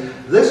saying is,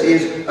 this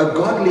is a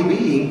godly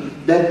being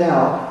that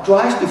now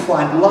tries to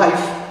find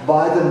life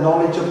by the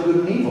knowledge of good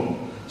and evil.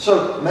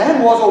 So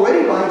man was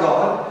already like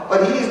God,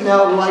 but he is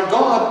now like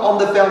God on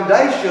the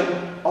foundation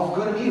of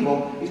good and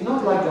evil. He's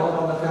not like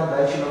God on the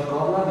foundation of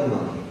God loving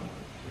on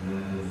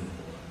him.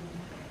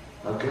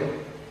 Okay?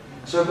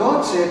 So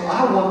God said,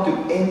 I want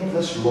to end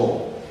this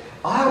law.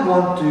 I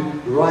want to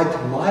write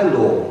my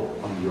law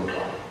on your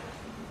heart.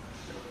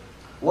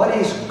 What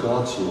is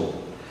God's law?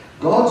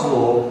 God's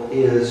law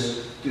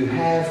is to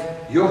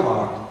have your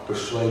heart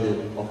persuaded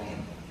of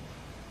Him.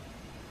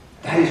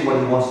 That is what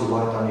He wants to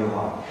write on your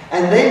heart.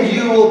 And then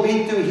you will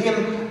be to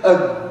Him,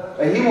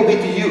 He will be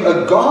to you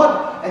a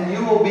God, and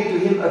you will be to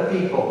Him a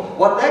people.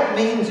 What that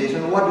means is,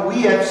 and what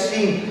we have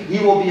seen, He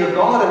will be a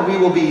God and we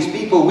will be His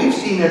people. We've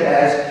seen it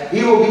as,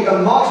 He will be a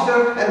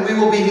master and we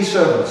will be His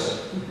servants.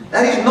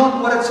 That is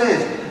not what it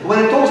says. When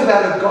it talks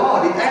about a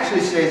God, it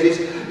actually says this,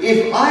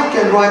 if I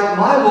can write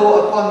my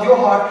law upon your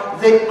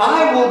heart, then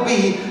I will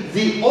be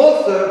the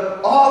author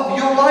of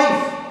your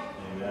life.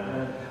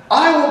 Amen.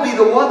 I will be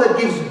the one that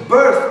gives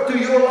birth to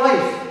your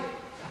life.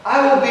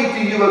 I will be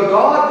to you a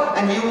God,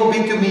 and you will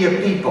be to me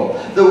a people.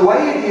 The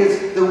way it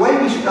is, the way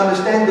we should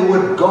understand the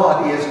word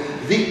God is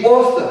the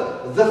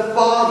author, the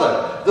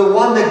Father, the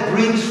one that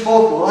brings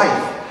forth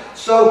life.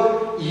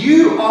 So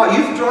you've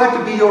tried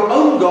to be your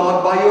own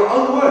God by your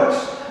own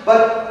works.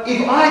 But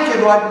if I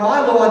can write my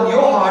law on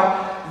your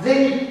heart,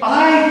 then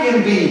I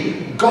can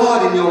be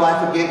God in your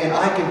life again, and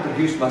I can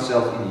produce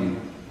myself in you.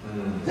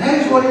 That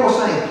is what He was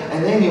saying.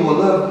 And then you will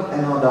live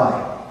and not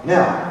die.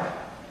 Now,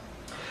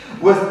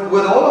 with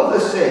all of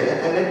this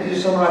said, and let me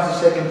just summarize the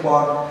second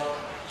part.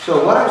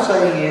 So what I'm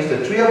saying is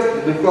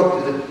we've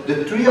got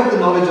the tree of the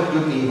knowledge of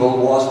good and evil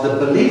was the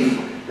belief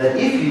that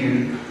if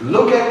you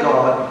look at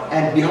God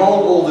and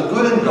behold all the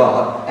good in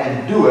God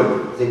and do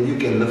it, then you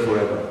can live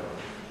forever.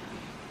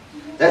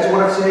 That's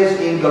what it says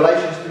in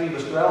Galatians 3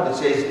 verse 12. It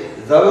says,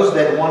 those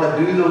that want to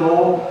do the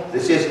law,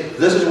 it says,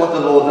 this is what the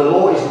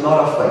law is not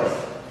of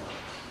faith.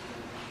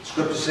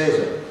 Scripture says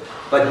it.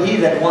 But he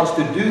that wants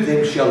to do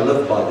them shall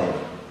live by them.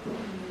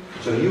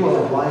 So you will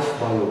have life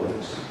by your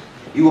works.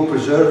 You will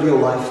preserve your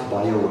life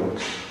by your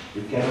works.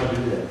 You cannot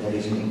do that. That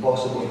is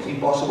impossible. It's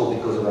impossible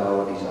because of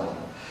our design.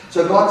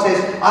 So God says,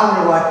 I'm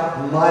going to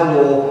write my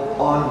law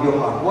on your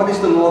heart. What is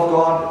the law of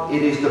God?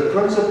 It is the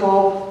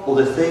principle or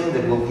the thing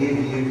that will give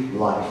you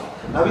life.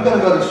 Now we're going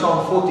to go to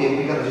Psalm 40 and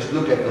we're going to just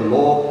look at the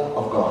law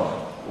of God.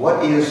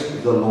 What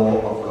is the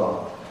law of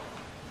God?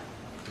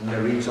 I'm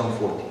going to read Psalm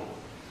 40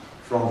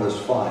 from verse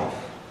 5.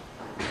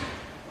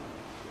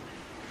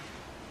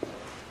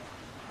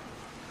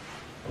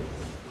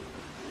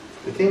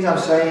 The things I'm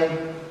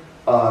saying,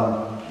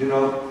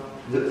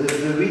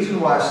 the reason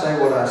why I say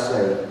what I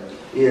say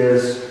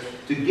is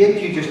to get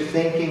you just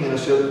thinking in a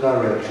certain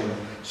direction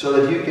so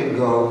that you can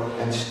go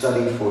and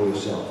study for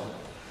yourself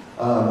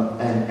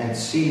and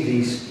see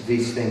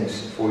these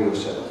things for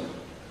yourself.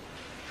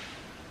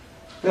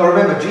 Now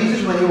remember,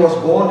 Jesus, when He was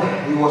born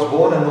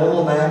a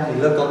normal man. He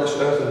lived on this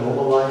earth a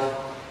normal life.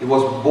 He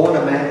was born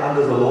a man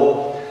under the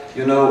law.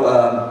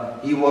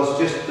 He was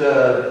just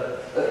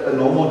a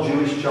normal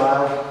Jewish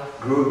child.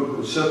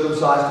 Grew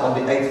circumcised on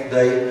the 8th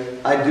day.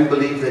 I do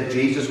believe that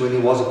Jesus, when He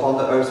was upon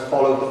the earth,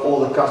 followed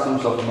all the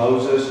customs of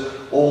Moses,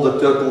 all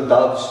the turtle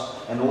doves,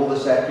 and all the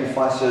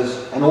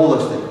sacrifices, and all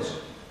those things.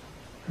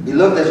 He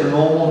lived as a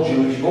normal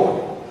Jewish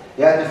boy.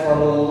 He had to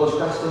follow all those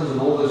customs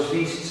and all those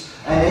feasts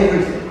and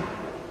everything.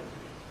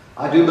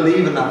 I do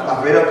believe, and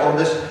I've read up on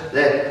this,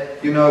 that,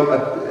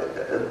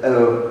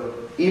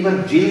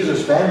 even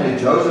Jesus' family,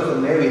 Joseph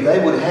and Mary, they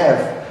would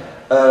have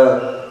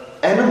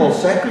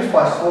animals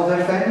sacrificed for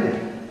their family.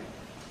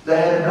 They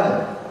had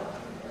none.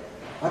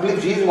 I believe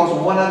Jesus was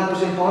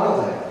 100% part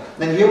of that.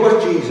 Then here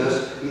was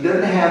Jesus. He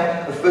didn't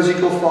have a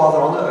physical father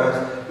on the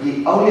earth.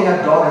 He only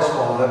had God as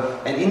Father.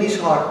 And in his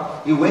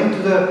heart, he went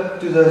to the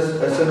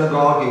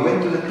synagogue, he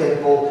went to the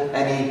temple,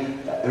 and he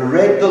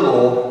read the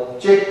law,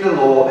 checked the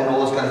law, and all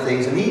those kind of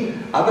things. And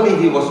I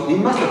believe he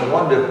must have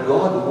wondered,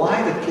 God,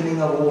 why the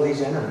killing of all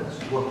these animals?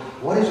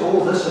 What is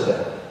all this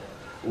about?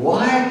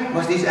 Why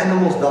must these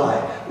animals die?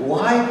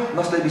 Why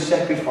must they be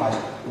sacrificed?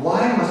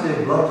 Why must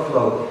their blood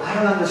flow? I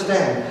don't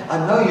understand. I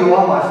know you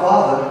are my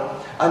Father.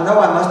 I know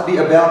I must be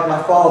about my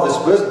Father's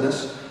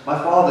business, my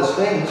Father's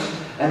things,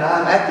 and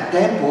I'm at the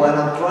temple and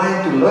I'm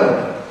trying to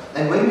learn.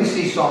 And when we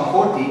see Psalm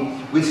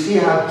 40, we see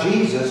how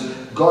Jesus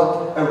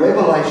got a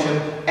revelation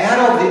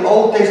out of the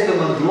Old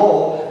Testament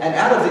law, and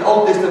out of the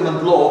Old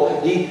Testament law,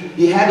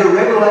 he had a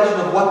revelation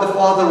of what the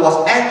Father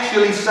was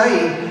actually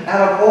saying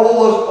out of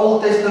all those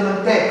Old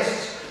Testament texts.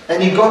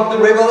 And he got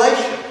the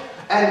revelation.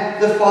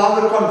 And the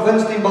Father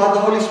convinced him by the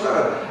Holy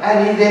Spirit.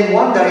 And he then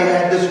one day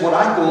had this, what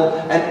I call,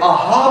 an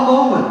aha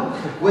moment.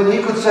 When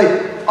he could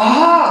say,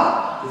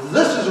 aha,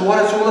 this is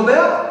what it's all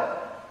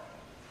about.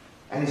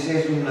 And he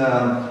says in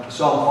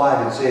Psalm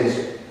 5, it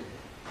says,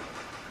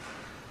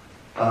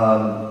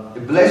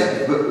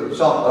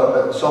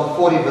 Psalm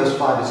 40 verse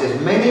 5, it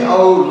says, many,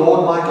 O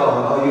Lord my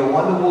God, are your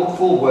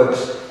wonderful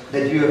works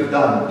that you have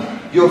done.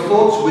 Your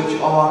thoughts which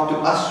are to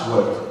us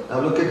word. Now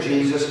look at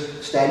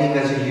Jesus standing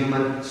as a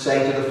human,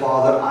 saying to the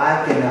Father,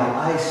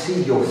 I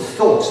see your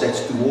thoughts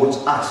that's towards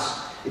us.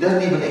 It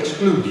doesn't even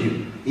exclude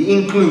you. He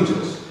includes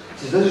us. He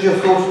says, this is your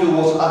thoughts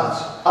towards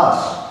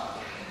us.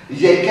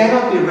 They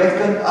cannot be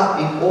reckoned up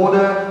in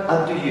order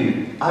unto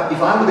you.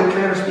 If I would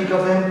declare and speak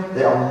of them,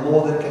 they are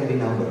more than can be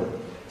numbered.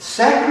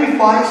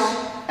 Sacrifice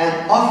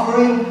and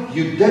offering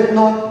you did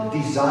not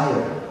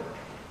desire.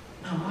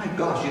 Now my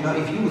gosh,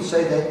 if you would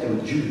say that to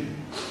a Jew,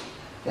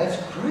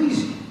 that's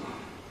crazy.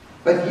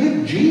 But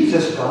yet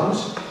Jesus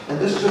comes and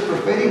this is a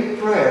prophetic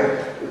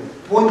prayer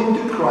pointing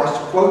to Christ,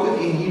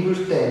 quoted in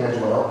Hebrews 10 as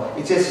well.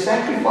 It says,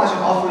 sacrifice and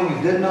offering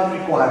you did not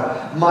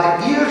require. My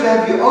ears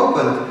have you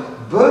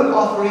opened. Burnt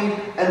offering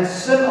and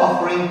sin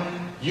offering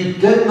you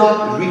did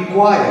not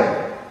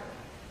require.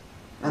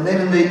 And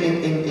then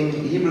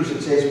in Hebrews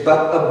it says,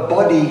 but a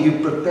body you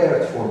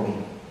prepared for me.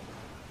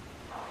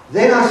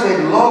 Then I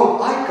said,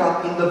 lo, I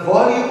come, in the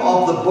volume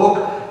of the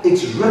book,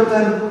 it's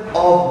written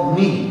of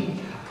me.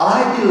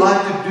 I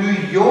delight to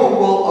do your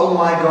will, O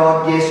my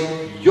God.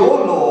 Yes,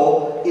 your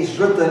law is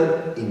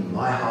written in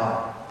my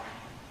heart.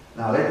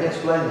 Now let me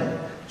explain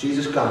that.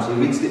 Jesus comes, he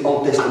reads the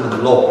Old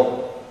Testament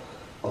law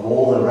of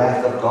all the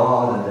wrath of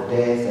God and the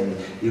death, and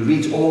he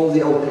reads all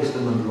the Old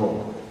Testament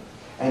law.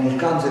 And he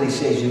comes and he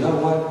says, you know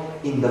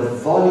what? In the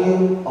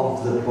volume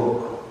of the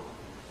book,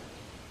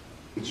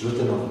 it's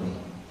written of me.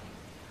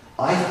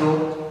 I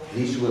thought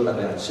these were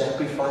about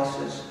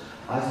sacrifices.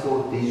 I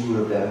thought these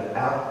were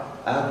about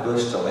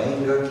outbursts of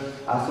anger.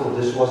 I thought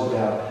this was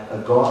about a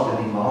God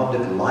that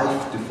demanded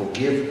life to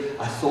forgive.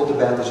 I thought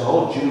about this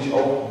whole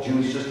old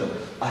Jewish system.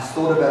 I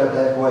thought about it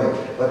that way.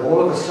 But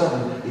all of a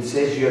sudden, it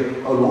says here,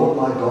 oh Lord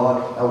my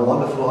God, how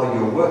wonderful are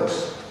your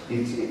works.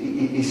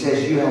 It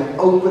says, you have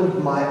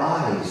opened my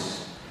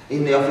eyes.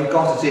 In the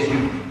Afrikaans, it says,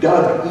 you've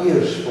dug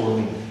ears for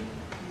me.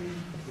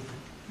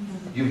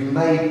 You've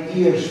made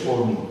ears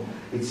for me.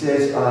 It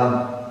says,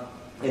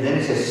 and then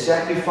it says,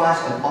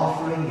 sacrifice and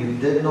offering you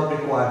did not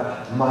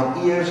require. My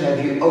ears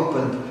have you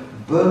opened.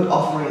 Burnt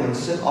offering and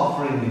sin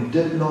offering you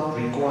did not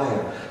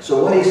require.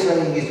 So what he's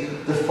saying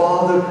is, the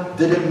Father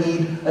didn't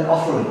need an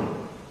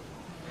offering.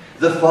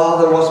 The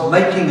Father was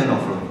making an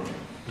offering.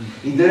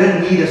 He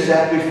didn't need a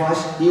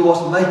sacrifice. He was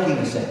making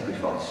a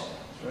sacrifice.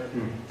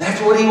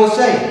 That's what he was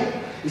saying.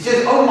 He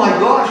says, oh my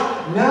gosh,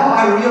 now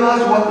I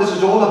realize what this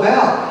is all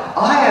about.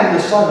 I am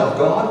the Son of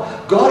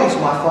God. God is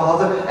my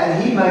Father,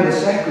 and He made a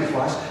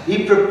sacrifice.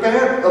 He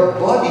prepared a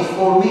body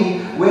for me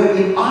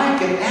wherein I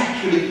can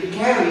actually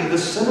carry the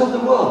sin of the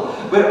world.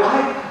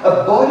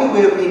 A body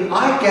wherein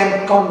I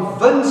can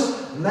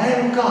convince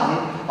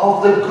mankind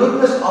of the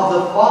goodness of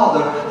the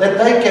Father, that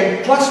they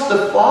can trust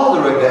the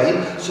Father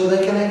again so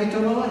they can have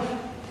eternal life.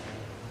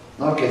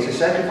 Okay, so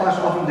sacrifice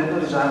offering did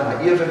not desire,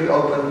 my ears have you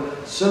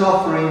opened, sin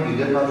offering you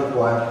did not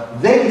require.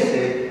 Then he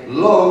said,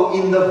 lo,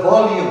 in the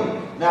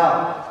volume.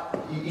 Now,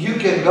 you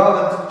can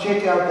go and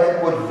check out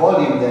that word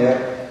volume there.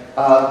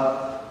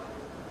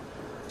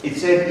 It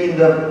said in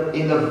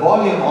the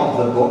volume of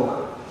the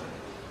book,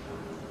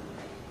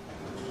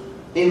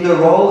 in the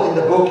roll, in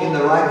the book, in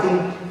the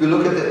writing, if you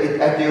look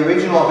at the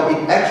original of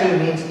it, it actually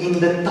means in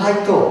the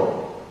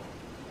title.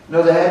 You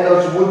know, they had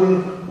those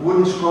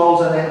wooden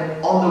scrolls, and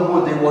then on the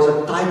wood there was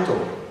a title,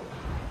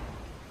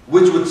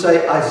 which would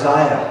say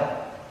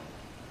Isaiah,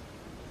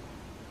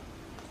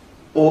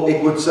 or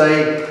it would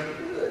say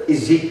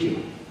Ezekiel,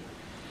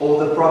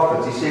 or the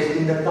prophets. He says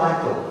in the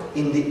title,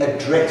 in the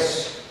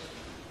address.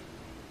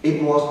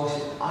 It was,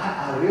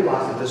 I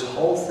realized that this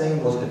whole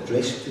thing was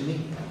addressed to me.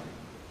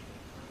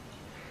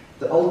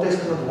 The Old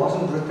Testament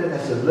wasn't written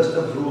as a list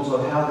of rules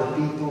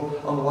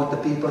on what the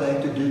people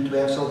had to do to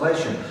have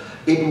salvation.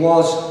 It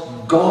was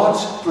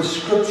God's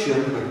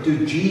prescription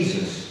to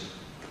Jesus,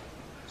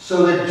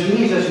 so that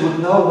Jesus would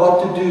know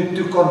what to do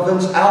to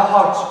convince our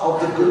hearts of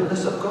the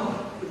goodness of God.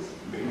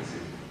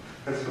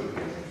 That's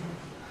amazing.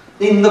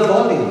 In the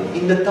volume,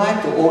 in the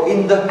title, or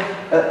in the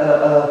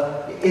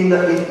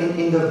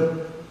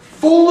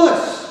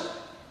fullness,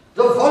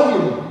 the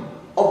volume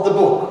of the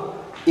book,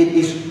 it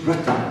is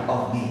written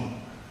of me.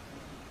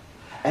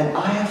 And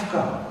I have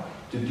come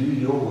to do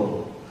your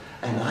will.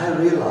 And I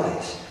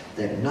realize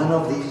that none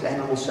of these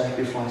animal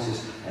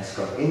sacrifices has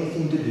got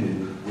anything to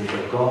do with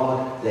a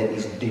God that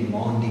is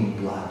demanding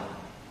blood.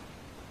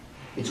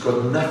 It's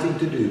got nothing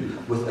to do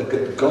with a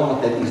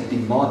God that is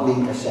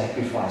demanding a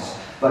sacrifice,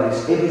 but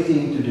it's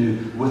everything to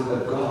do with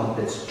a God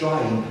that's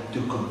trying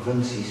to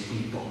convince His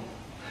people.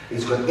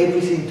 It's got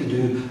everything to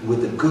do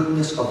with the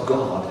goodness of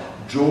God,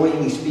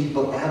 drawing His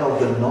people out of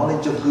the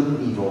knowledge of good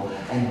and evil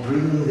and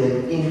bringing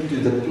them into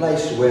the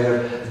place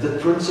where the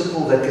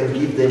principle that can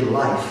give them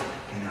life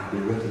can now be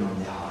written on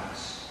their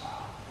hearts.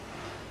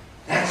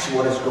 That's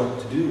what it's got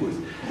to do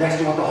with.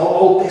 That's what the whole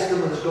Old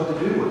Testament has got to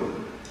do with.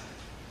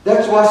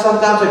 That's why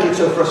sometimes I get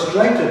so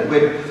frustrated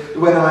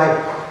when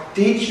I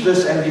teach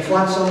this and you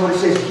find somebody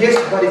says, yes,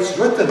 but it's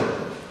written.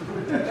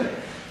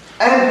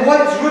 And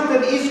what's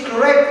written is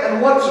correct,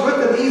 and what's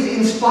written is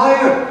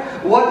inspired.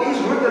 What is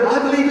written, I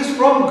believe, is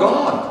from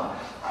God.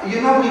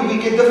 You know, we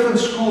get different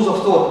schools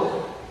of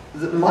thought.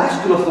 My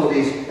school of thought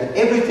is that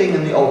everything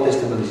in the Old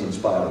Testament is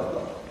inspired of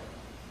God.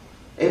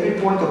 Every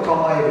point of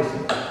comma,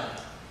 everything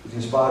is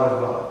inspired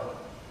of God.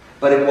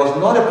 But it was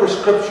not a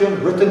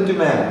prescription written to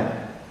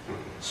man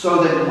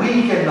so that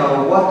we can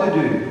know what to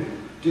do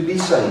to be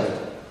saved.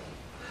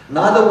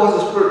 Neither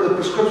was the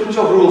prescriptions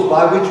of rules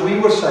by which we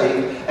were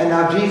saved, and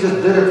now Jesus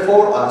did it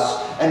for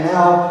us, and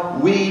now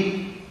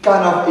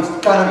it's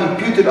kind of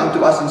imputed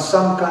unto us in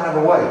some kind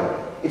of a way.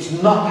 It's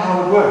not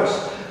how it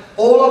works.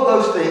 All of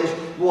those things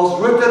was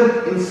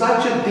written in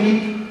such a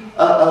deep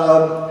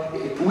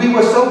we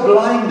were so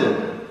blinded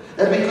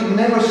that we could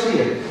never see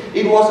it.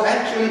 It was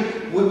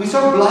actually, we were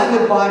so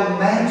blinded by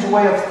man's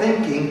way of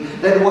thinking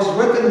that it was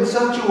written in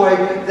such a way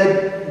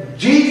that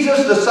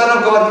Jesus, the Son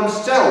of God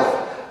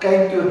himself,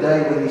 came to a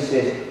day when he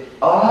said,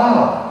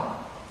 now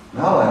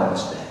I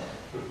understand.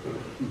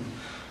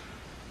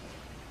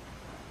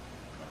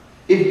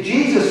 If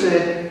Jesus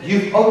said,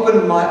 you've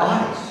opened my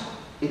eyes,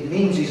 it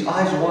means his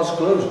eyes was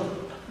closed.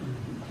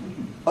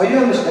 Are you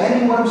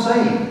understanding what I'm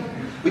saying?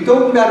 We're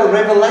talking about a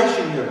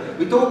revelation here.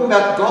 We're talking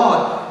about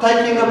God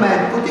taking a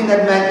man, putting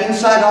that man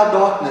inside our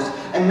darkness.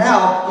 And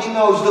now he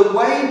knows the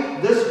way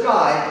this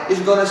guy is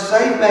going to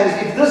save man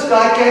is if this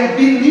guy can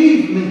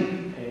believe me.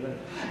 Amen.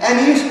 And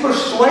he's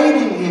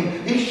persuading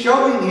him. He's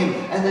showing him.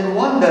 And then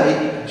one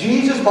day,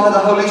 Jesus by the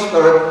Holy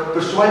Spirit,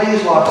 persuading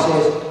his heart,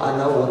 says, I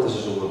know what this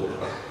is all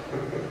about.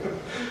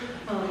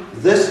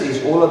 This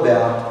is all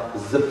about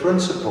the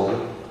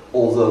principle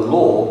or the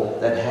law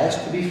that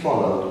has to be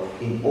followed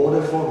in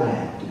order for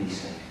man to be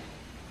saved.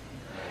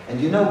 And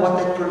you know what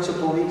that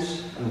principle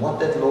is and what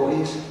that law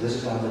is? This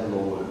is how that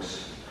law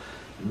works.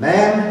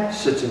 Man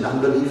sits in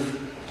unbelief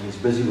and is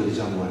busy with his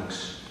own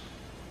works.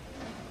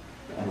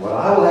 And what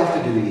I will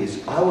have to do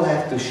is I will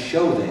have to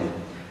show them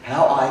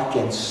how I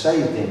can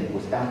save them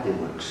without their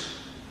works.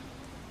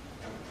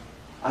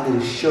 I need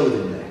to show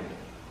them that.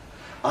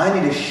 I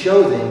need to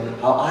show them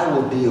how I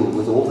will deal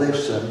with all their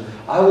sin.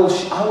 I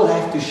will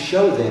have to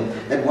show them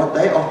that what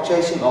they are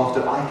chasing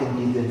after, I can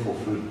give them for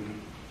free.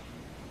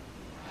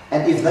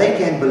 And if they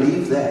can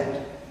believe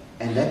that,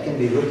 and that can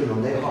be written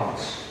on their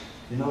hearts,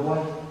 you know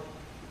what?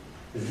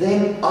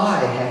 Then I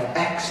have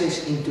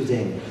access into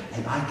them,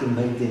 and I can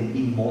make them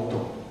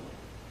immortal.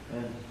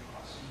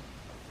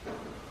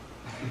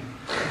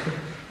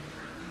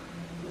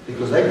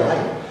 Because they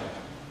died.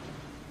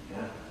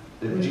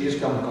 Didn't Jesus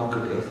come and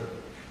conquer death?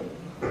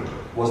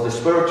 Was the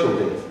spiritual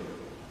death?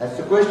 That's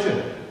the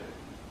question.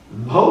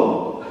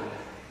 No.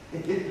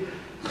 He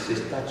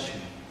says, touch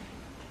me.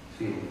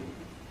 Feel.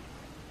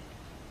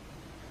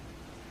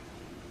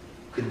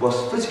 It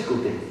was physical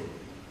death.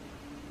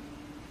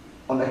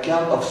 On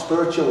account of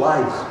spiritual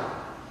lies.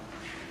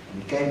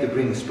 And he came to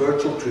bring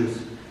spiritual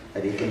truth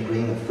that he can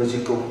bring a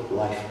physical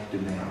life to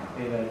man.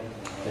 Amen.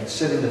 That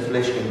sin in the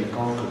flesh can be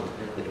conquered.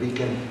 That we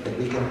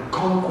can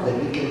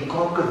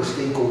conquer this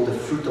thing called the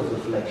fruit of the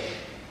flesh.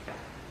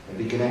 And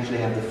we can actually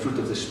have the fruit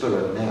of the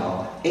Spirit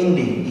now,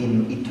 ending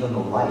in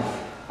eternal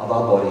life of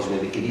our bodies,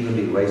 where we can even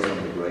be raised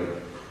from the grave.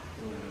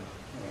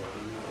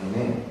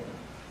 Amen.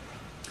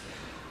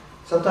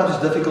 Sometimes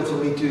it's difficult for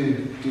me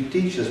to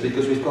teach this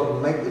because we've got to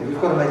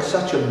make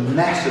such a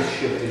massive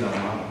shift in our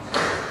minds.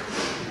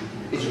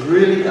 It's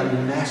really a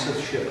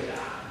massive shift.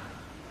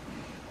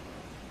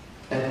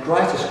 And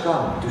Christ has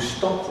come to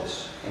stop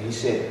this. And he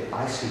said,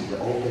 I see the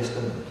Old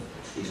Testament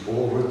is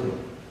all written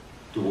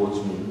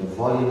towards me. In the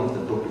volume of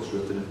the book it's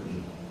written of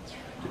me.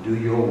 To do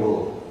your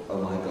will,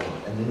 oh my God.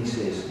 And then he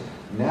says,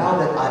 now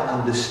that I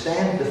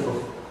understand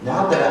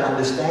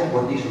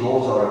what these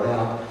laws are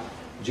about,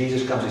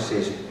 Jesus comes and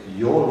says,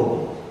 your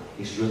law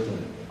is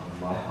written on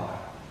my heart.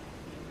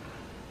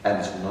 And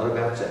it's not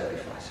about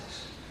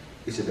sacrifices.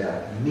 It's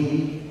about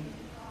me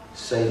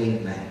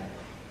saving man.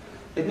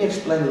 Let me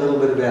explain a little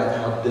bit about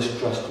how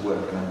distrust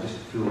works, and I just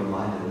feel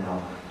reminded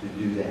now to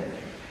do that.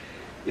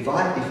 If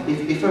I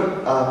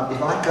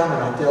come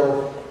and I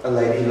tell a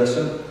lady,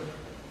 listen,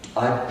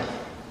 I'm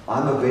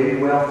a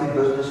very wealthy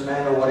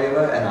businessman or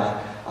whatever, and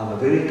I'm a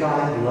very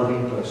kind,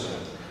 loving person,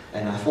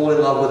 and I fall in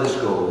love with this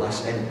girl,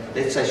 and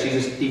let's say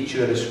she's a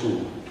teacher at a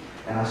school,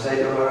 and I say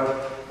to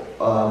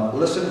her,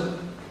 listen,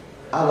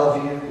 I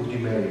love you, would you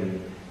marry me?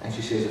 And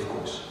she says, of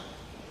course.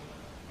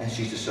 And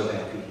she's just so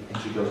happy,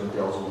 and she goes and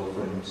tells all her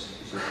friends.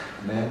 She says,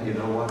 man, you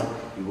know what?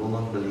 You will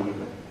not believe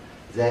it.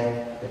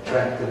 That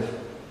attractive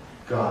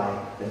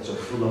guy that's so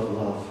full of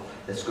love,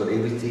 that's got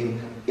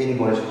everything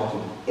anybody's heart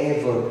would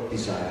ever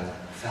desire,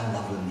 fell in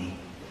love with me.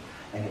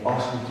 And he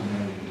asked me to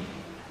marry me.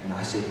 And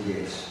I said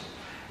yes.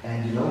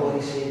 And you know what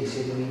he said? He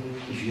said to me,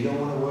 if you don't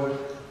want to work,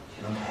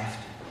 you don't have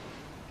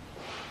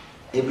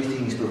to.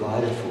 Everything is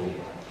provided for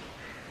you.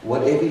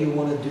 Whatever you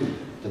want to do,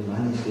 the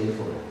money is there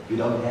for it. You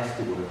don't have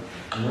to work.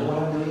 You know what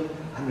I'm doing?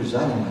 I'm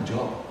resigning my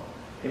job.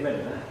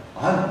 Amen.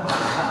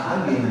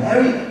 I'm being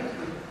married.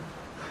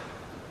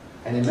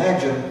 And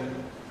imagine,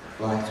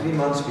 like 3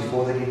 months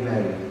before they get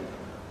married,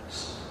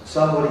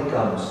 somebody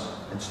comes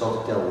and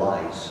starts to tell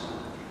lies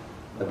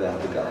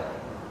about the guy.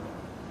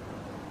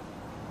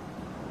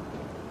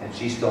 And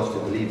she starts to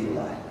believe the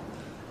lie.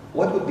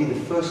 What would be the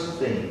first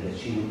thing that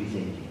she would be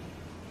thinking?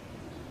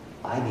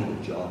 I need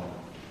a job.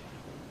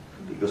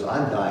 Because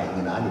I'm dying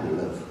and I need to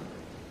live.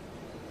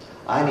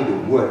 I need to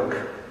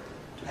work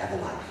to have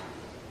a life.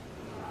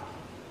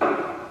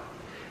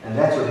 And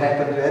that's what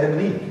happened to Adam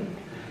and Eve.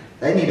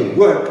 They need to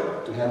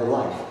work to have a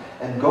life.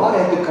 And God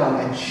had to come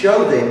and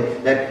show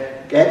them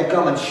that He had to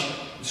come and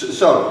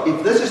so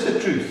if this is the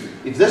truth,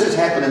 if this has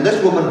happened and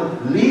this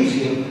woman leaves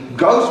him,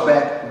 goes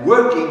back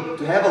working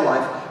to have a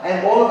life,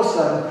 and all of a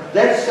sudden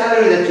that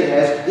salary that she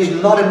has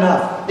is not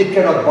enough. It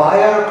cannot buy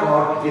her a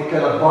car, it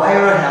cannot buy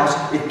her a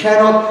house, it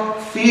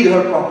cannot feed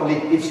her properly.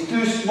 It's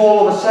too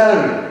small of a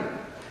salary.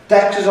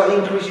 Taxes are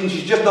increasing.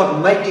 She's just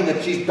not making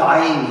it. She's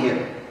dying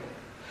here.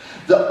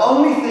 The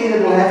only thing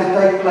that will have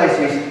to take place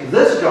is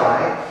this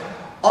guy,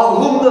 of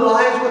whom the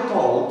lies were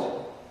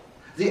told,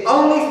 the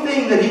only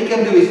thing that he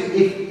can do is,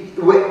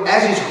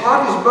 as his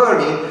heart is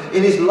burning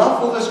in his love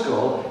for this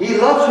girl, he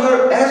loves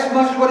her as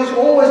much as what he's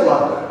always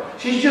loved her.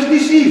 She's just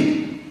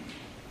deceived.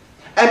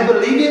 And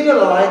believing a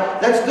lie,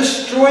 that's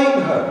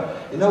destroying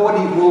her. You know what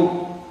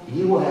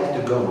he will have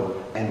to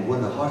go and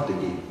win her heart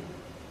again.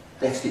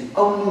 That's the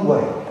only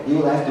way. He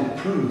will have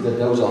to prove that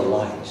those are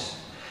lies.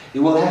 He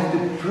will have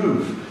to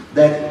prove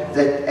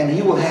and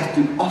he will have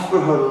to offer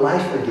her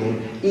life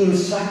again in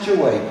such a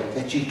way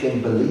that she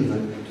can believe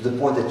it, to the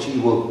point that she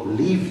will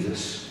leave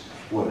this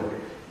work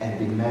and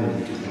be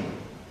married to him.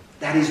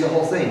 That is the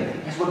whole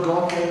thing. That's what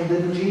God came and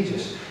did in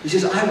Jesus. He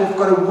says, I've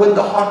got to win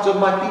the hearts of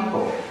my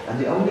people. And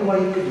the only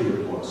way he could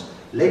do it was,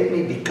 let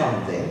me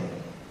become them.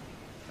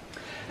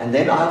 And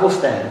then I will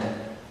stand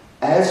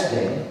as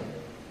them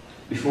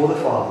before the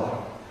Father.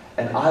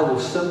 And I will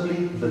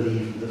simply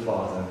believe the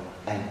Father.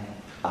 And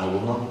I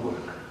will not work.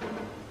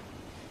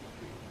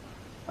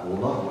 I will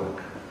not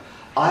work.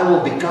 I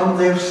will become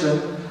their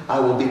sin. I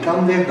will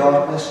become their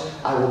darkness.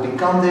 I will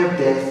become their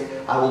death.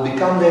 I will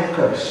become their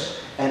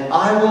curse. And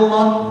I will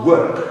not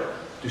work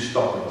to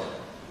stop it.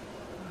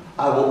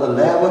 I will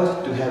allow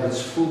it to have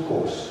its full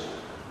course.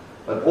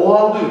 But all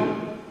I'll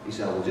do is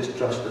I will just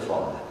trust the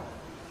Father.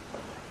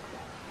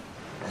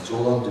 That's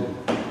all I'll do.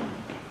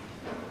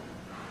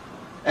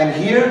 And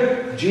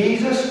here,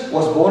 Jesus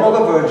was born of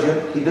a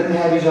virgin. He didn't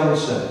have his own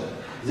sin.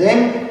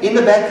 Then, in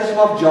the baptism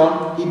of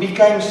John, he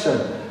became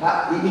sin.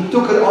 He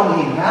took it on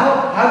him.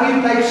 How do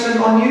you take sin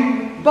on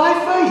you? By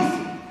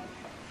faith.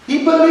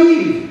 He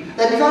believed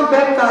that if I'm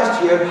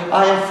baptized here,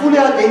 I am fully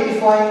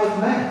identifying with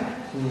man.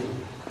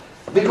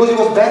 Because he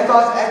was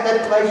baptized at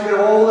that place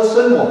where all the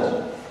sin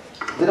was.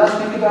 Did I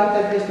speak about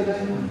that yesterday?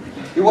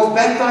 He was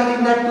baptized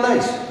in that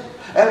place.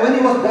 And when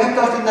he was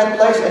baptized in that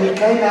place and he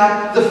came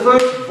out, the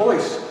first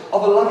voice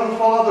of a loving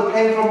Father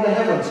came from the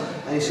heavens.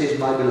 And he says,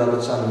 my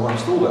beloved Son, who I'm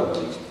still well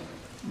pleased.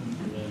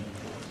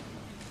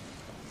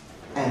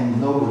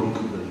 And nobody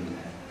could believe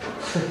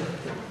that.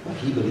 But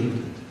he believed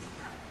it.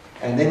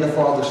 And then the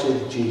Father said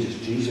to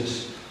Jesus,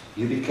 Jesus,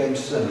 you became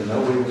sin. You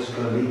know where it's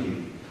going to lead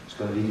you. It's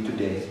going to lead you to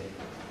death.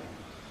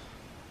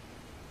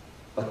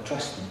 But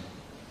trust me.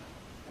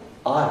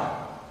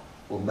 I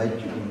will make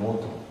you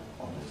immortal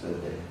on the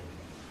third day.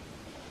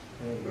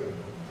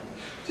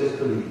 Just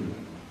believe me.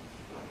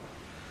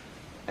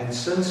 And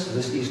since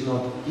this is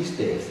not his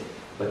death,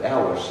 but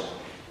ours,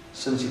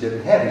 since he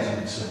didn't have his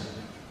own sin,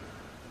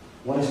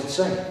 what does it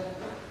say?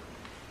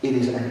 It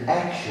is an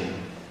action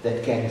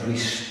that can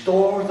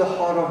restore the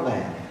heart of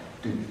man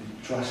to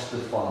trust the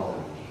Father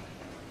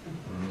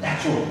again.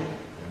 That's all.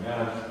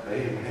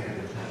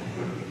 Amen.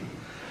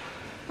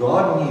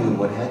 God knew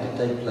what had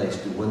to take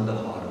place to win the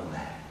heart of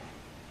man.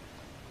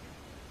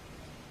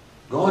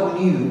 God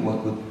knew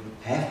what would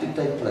have to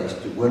take place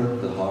to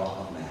win the heart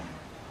of man.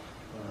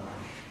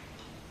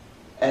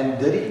 And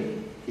did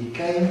he? He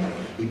came,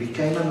 he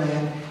became a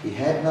man, he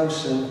had no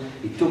sin,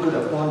 he took it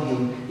upon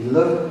him, he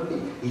lived,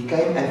 he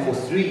came and for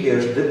 3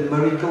 years did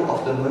miracle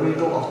after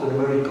miracle after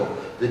miracle.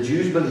 The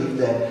Jews believed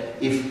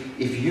that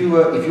if you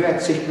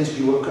had sickness,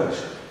 you were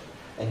cursed.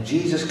 And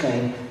Jesus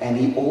came and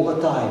he all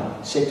the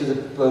time said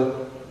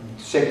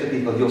to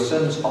people, your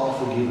sins are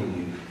forgiven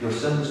you. Your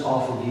sins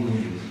are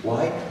forgiven you.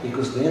 Why?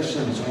 Because their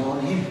sins are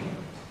on him.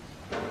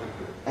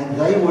 And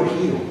they were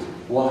healed.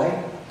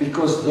 Why?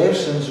 Because their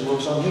sins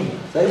was on him.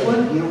 They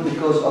weren't healed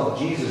because of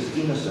Jesus'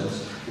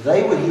 innocence.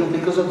 They were healed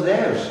because of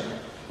theirs.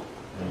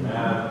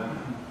 Amen.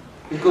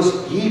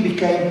 Because he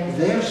became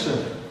their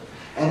sin.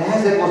 And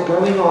as that was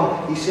going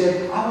on, he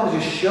said, I want to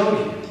just show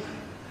you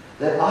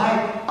that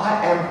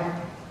I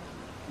am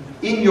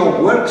in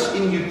your works,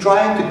 in you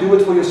trying to do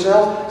it for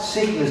yourself.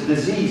 Sickness,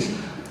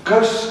 disease,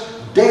 curse,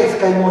 death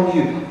came on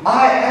you.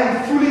 I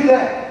am fully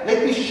that.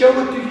 Let me show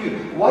it to you.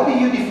 What do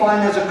you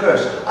define as a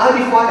curse? I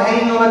define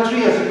hanging on a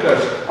tree as a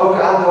curse.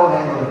 Okay, I'll go and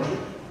hang on a tree.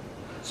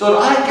 So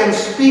that I can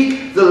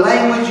speak the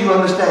language you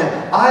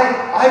understand. I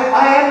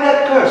am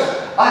that curse.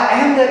 I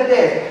am that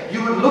death.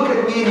 You would look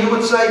at me and you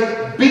would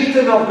say,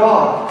 beaten of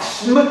God,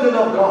 smitten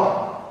of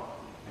God.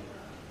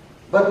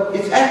 But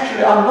it's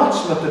actually, I'm not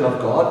smitten of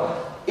God.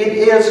 It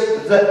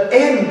is the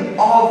end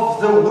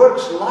of the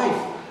works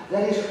life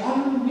that is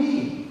on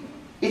me.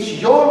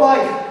 It's your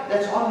life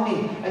that's on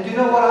me. And you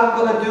know what I'm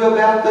going to do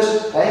about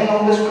this, hanging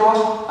on this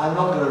cross? I'm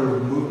not going to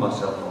remove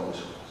myself from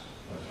this cross.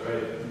 That's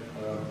right.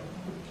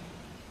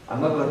 I'm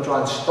not going to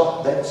try and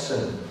stop that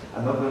sin.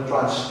 I'm not going to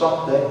try and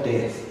stop that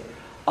death.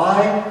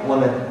 I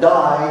want to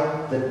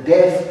die the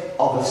death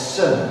of a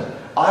sinner.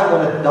 I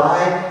want to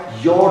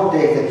die your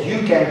death, that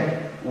you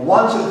can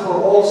once and for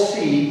all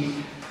see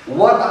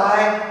what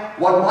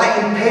my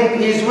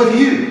intent is with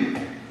you.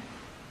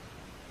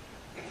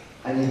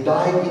 And he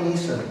died in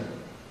his sin,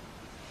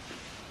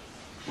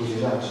 which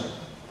is our sin.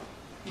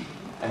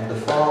 And the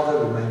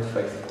Father remained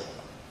faithful.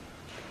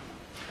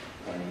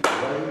 And he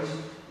raised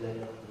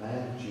that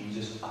man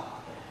Jesus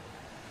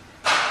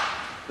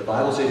The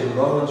Bible says in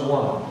Romans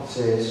 1, it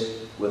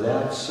says,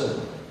 without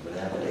sin,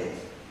 without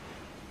death,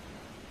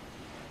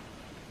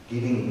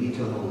 giving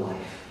eternal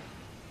life.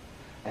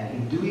 And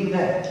in doing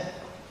that,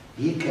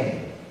 he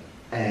came,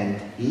 and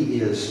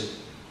he is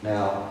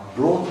now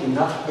brought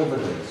enough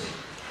evidence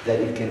that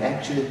it can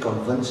actually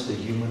convince the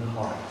human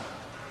heart.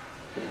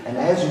 And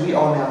as we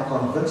are now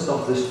convinced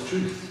of this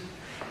truth,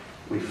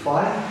 we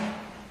find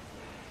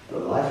the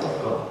life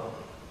of God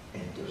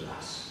enters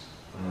us.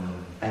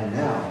 And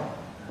now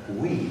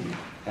we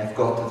have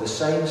got the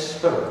same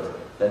Spirit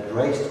that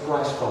raised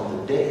Christ from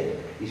the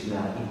dead is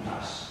now in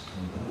us.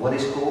 What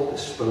is called the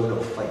Spirit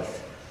of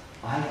faith.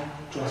 I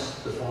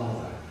trust the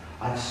Father.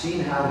 I've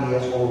seen how he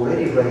has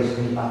already raised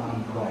me up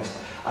in Christ.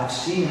 I've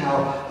seen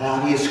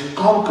how he has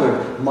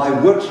conquered my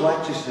works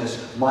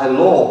righteousness, my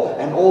law,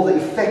 and all the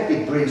effect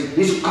it brings.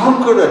 He's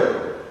conquered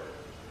it.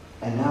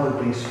 And now it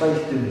brings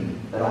faith to me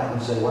that I can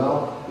say,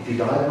 well, if he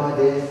died my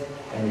death,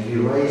 and if he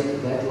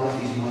raised, that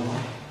life is my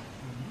life.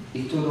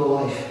 Eternal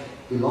life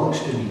belongs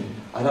to me.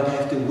 I don't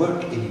have to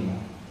work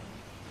anymore.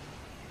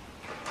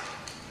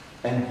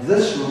 And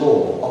this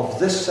law of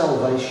this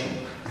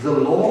salvation, the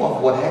law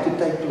of what had to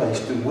take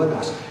place to win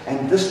us,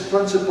 and this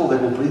principle that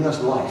will bring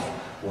us life,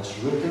 was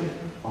written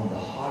on the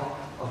heart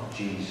of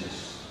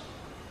Jesus.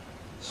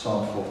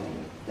 Psalm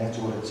 14. That's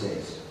what it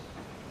says.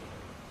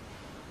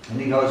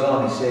 And he goes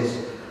on, he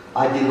says,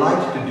 I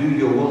delight to do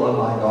your will, O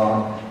my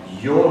God.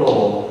 Your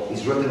law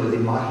is written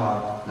within my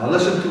heart. Now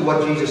listen to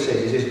what Jesus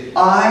says. He says,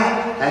 I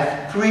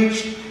have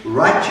preached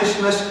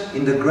righteousness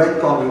in the great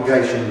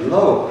congregation.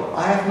 Lo,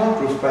 I have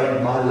not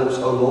refrained my lips,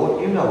 O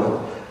Lord. You know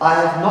it. I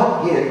have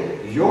not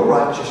hid your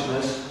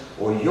righteousness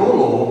or your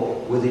law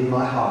within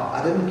my heart.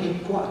 I didn't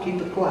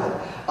keep it quiet.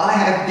 I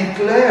have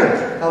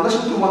declared. Now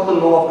listen to what the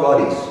law of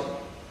God is.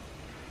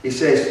 He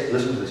says,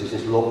 listen to this. He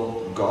says,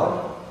 Lord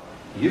God,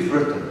 you've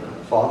written,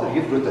 Father,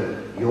 you've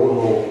written your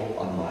law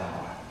on my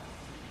heart.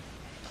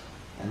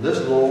 And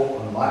this law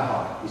on my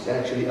heart is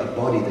actually a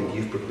body that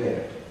you've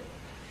prepared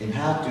in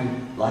how to,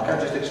 like I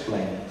just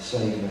explained,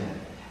 save man.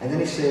 And then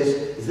he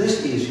says,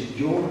 this is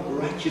your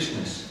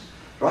righteousness.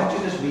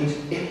 Righteousness means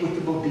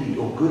equitable deed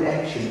or good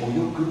action or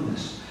your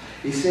goodness.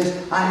 He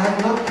says, I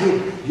have not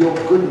hid your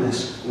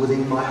goodness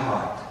within my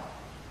heart.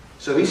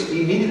 So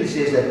he immediately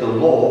says that the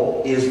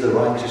law is the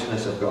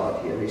righteousness of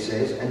God here, he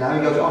says. And now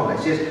he goes on.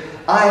 He says,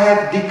 I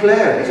have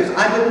declared. He says,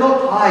 I did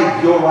not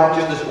hide your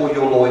righteousness or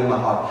your law in my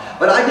heart,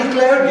 but I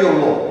declared your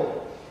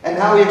law. And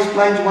now he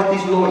explains what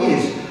this law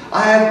is.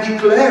 I have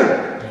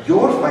declared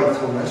your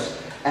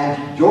faithfulness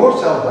and your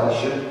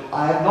salvation.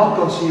 I have not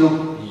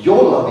concealed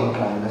your loving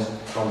kindness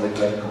from the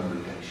great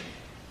congregation.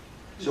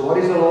 So what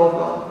is the law of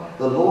God?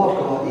 The law of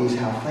God is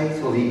how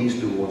faithful he is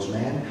towards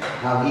man,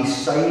 how he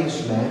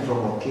saves man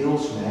from what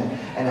kills man,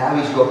 and how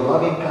he's got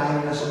loving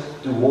kindness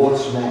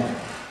towards man.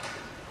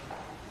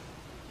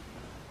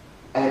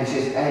 And he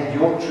says, and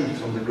your truth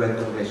from the great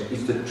congregation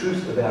is the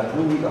truth about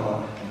who we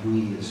are and who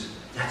he is.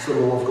 That's the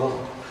law of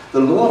God. The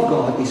law of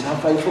God is how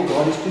faithful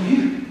God is to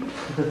you.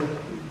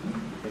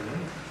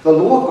 The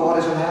law of God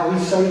is on how he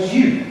saves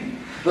you.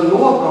 The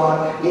law of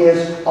God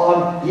is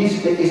on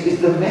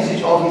is the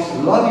message of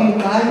his loving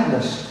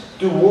kindness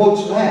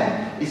towards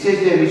man. He says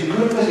there is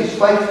goodness, his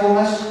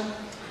faithfulness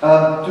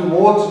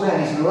towards man,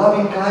 his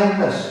loving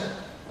kindness.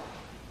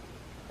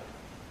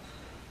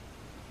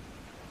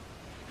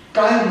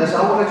 Kindness,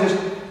 I want to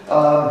just,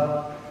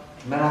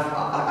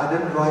 I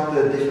didn't write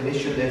the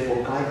definition there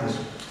for kindness.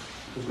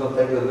 It's going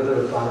to take a little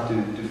bit of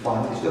time to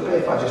find it. Is it okay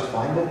if I just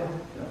find it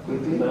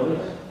quickly? This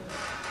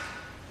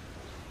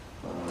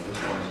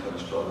one is going to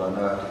struggle. I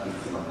know I have to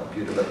keep to my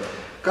computer, but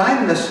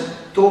kindness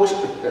talks.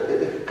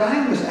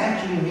 Kindness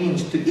actually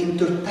means to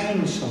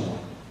entertain someone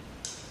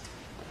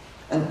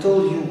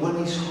until you win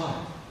his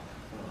heart.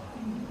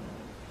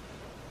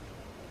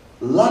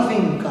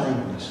 Loving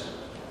kindness,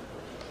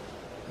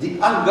 the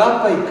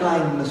agape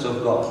kindness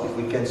of God, if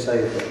we can say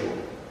it that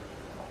way.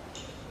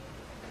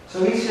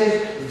 So he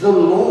says the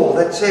law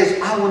that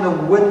says I want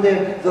to win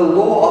them. The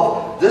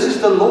law of this is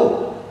the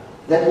law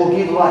that will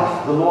give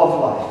life. The law of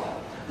life.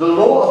 The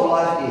law of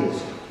life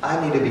is, I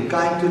need to be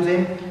kind to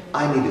them,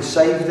 I need to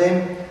save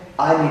them,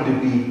 I need to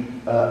be,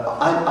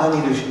 I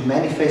need to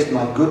manifest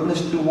my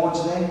goodness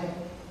towards them,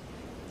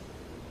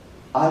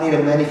 I need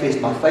to manifest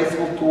my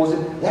faithfulness towards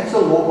them. That's the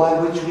law by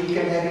which we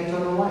can have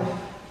eternal life.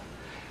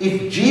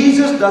 If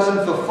Jesus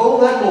doesn't fulfill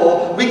that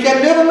law, we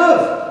can never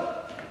live.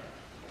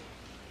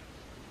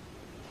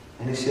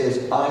 And he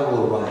says, I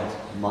will write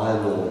my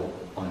law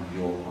on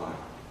your heart.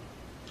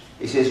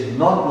 He says,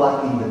 not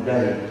like in the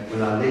day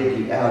when I led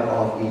you out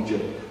of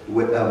Egypt,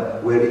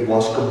 where it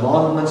was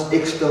commandments,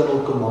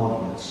 external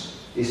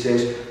commandments. He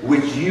says,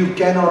 which you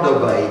cannot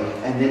obey,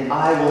 and then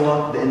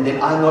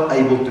I'm not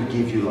able to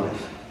give you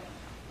life.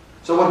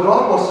 So what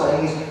God was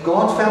saying is,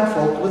 God found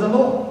fault with the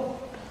law.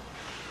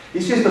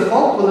 He says the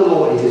fault with the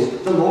law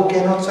is, the law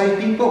cannot save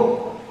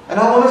people. And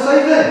I want to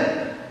save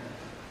them.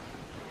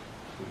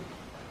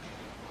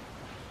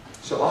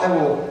 So I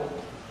will,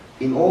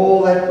 in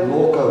all that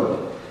law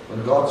code,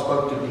 when God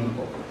spoke to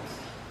people,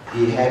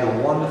 he had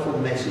a wonderful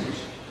message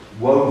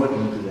woven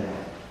into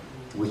that,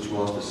 which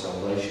was the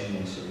salvation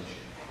message.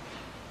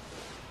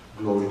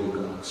 Glory to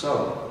God.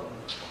 So,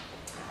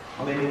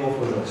 how many more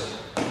for this?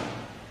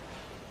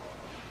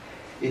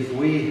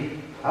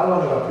 How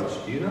long have I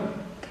preached? Do you know?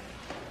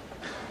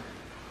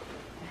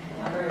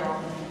 Not very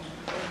long.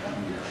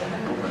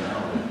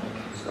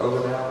 It's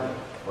over now.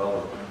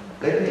 Well,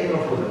 let me end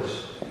off with this.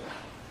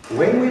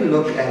 When we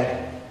look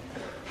at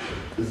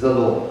the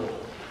law,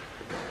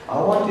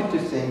 I want you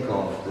to think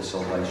of the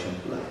salvation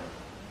plan.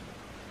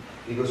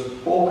 Because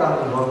Paul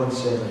comes in Romans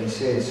 7, he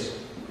says,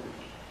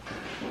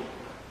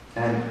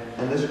 and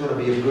this is going to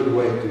be a good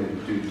way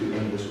to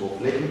end this off.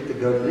 Let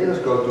us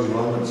go to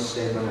Romans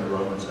 7 and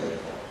Romans 8.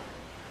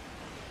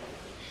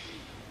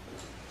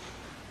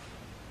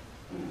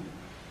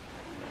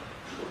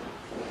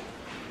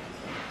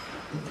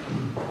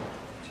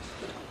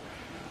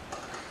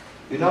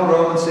 You know,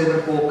 Romans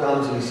 7, Paul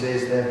comes and he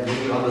says that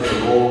when you're under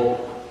the law,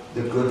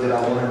 the good that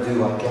I want to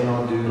do, I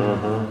cannot do.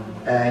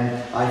 And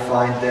I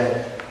find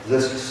that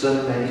this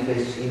sin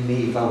manifests in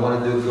me if I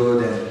want to do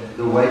good, and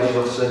the wages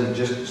of sin, he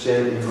just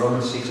said it in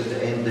Romans 6 at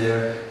the end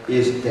there,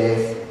 is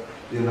death.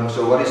 You know,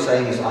 so what he's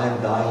saying is I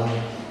am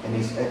dying, and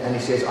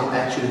he says I'm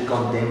actually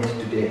condemned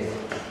to death.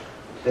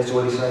 That's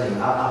what he's saying.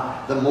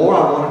 The more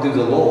I want to do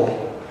the law,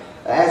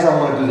 as I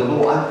want to do the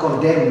law, I'm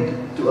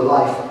condemned to a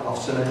life of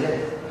sin and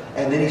death.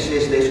 And then he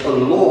says there's a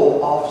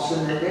law of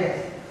sin and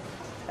death.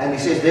 And he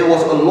says there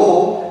was a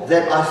law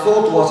that I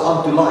thought was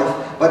unto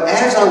life, but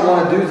as I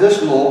want to do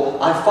this law,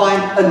 I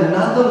find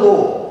another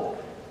law.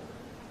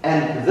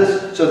 And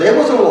so there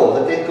was a law,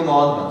 the 10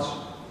 Commandments.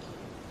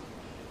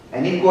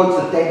 And he quotes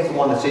the 10th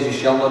one that says, you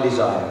shall not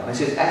desire. And he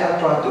says, as I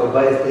try to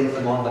obey the 10th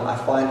commandment, I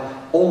find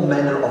all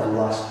manner of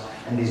lust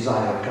and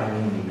desire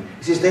coming in me.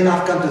 He says, then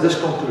I've come to this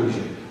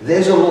conclusion.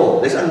 There's a law,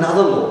 there's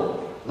another law.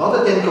 Not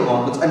the 10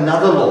 Commandments,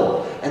 another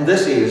law. And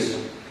this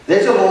is,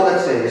 there's a law that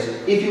says,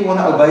 if you want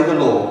to obey the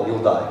law,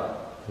 you'll die.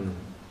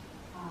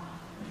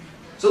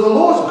 So the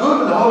law is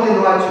good and holy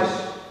and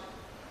righteous.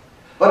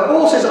 But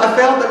Paul says, I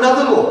found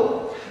another law.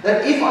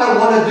 That if I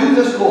want to do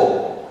this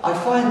law, I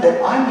find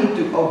that I need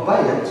to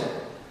obey it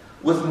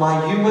with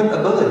my human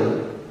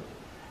ability.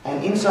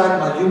 And inside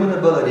my human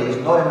ability is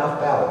not enough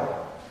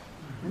power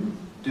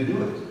to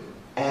do it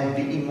and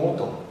be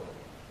immortal.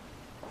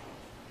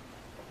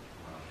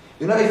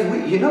 You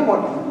know,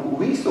 what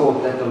we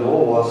thought that the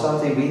law was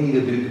something we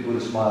needed to do to put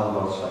a smile on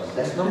God's face.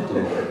 That's not the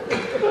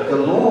law. The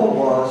law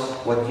was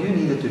what you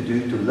needed to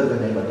do to live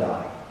and never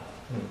die.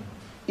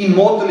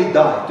 Immortally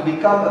die, to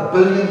become 1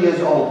 billion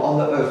years old on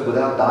the earth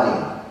without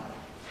dying.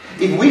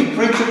 If we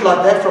preach it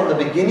like that from the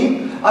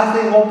beginning, I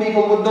think more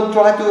people would not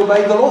try to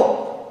obey the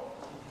law.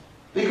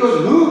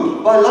 Because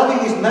who, by loving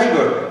his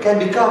neighbor, can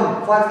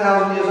become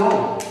 5,000 years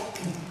old?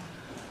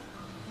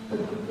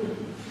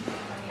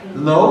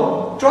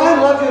 No. Try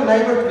and love your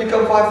neighbor to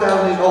become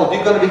 5,000 years old.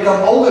 You're going to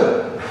become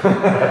older.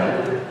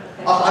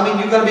 I mean,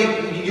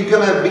 you're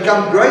going to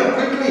become great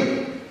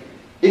quickly.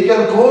 It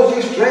can cause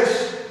you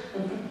stress.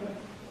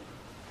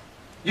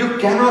 You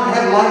cannot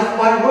have life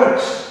by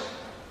works.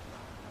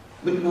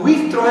 But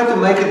we've tried to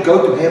make it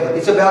go to heaven.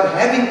 It's about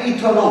having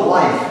eternal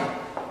life.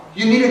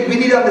 We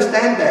need to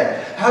understand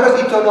that. How does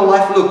eternal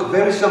life look?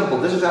 Very simple.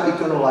 This is how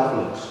eternal life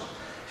looks.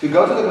 If you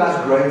go to the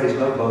guy's grave, there's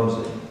no bones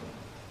there.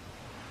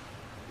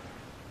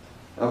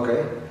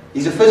 Okay?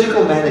 He's a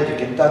physical man that you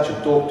can touch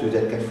and talk to,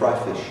 that can fry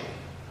fish.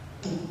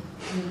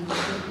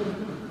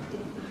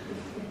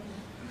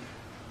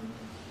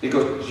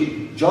 Because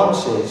John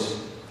says,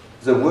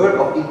 the word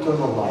of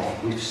eternal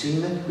life, we've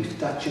seen it, we've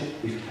touched it,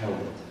 we've held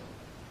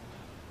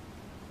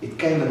it. It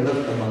came and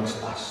lived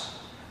amongst us.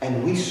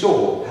 And we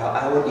saw how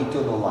our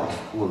eternal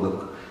life will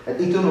look. And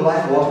eternal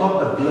life was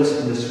not a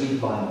bliss in the sweet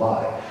by and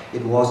by.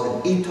 It was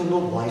an eternal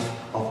life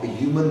of a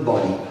human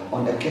body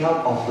on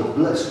account of the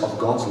bliss of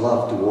God's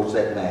love towards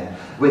that man.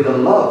 Where the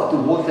love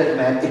towards that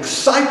man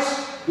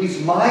excites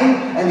his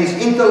mind and his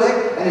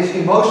intellect and his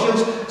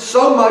emotions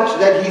so much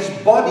that his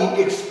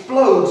body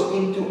explodes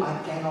into,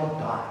 I cannot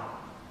die.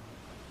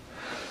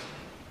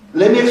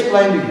 Let me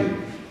explain to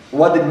you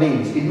what it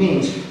means. It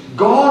means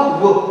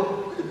God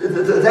will,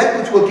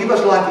 that which will give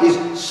us life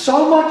is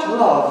so much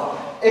love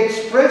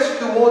expressed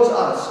towards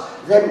us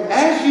that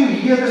as you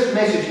hear this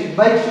message, it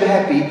makes you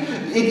happy.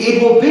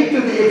 It will be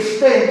to the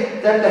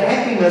extent that the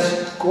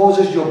happiness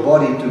causes your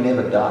body to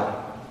never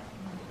die.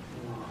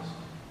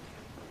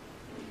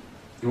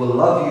 It will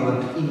love you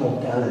into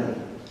immortality.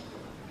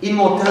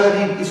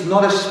 Immortality is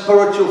not a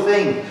spiritual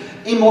thing.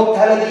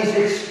 Immortality is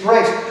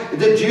expressed.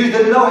 The Jews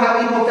didn't know how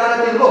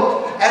immortality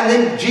looked. And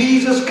then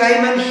Jesus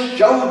came and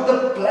showed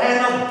the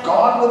plan of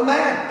God with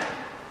man.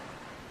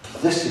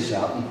 This is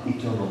how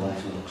eternal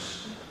life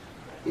looks.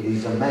 It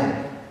is a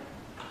man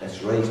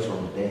that's raised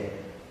from the dead.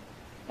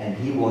 And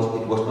it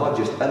was not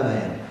just a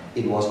man.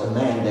 It was a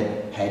man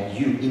that had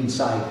you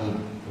inside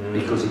him.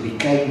 Because he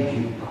became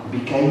you. He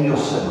became your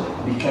sin.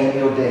 He became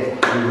your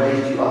death. He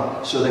raised you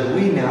up. So that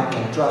we now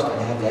can trust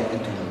and have that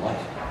eternal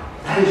life.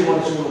 That is what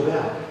it's all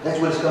about. That's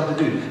what it's come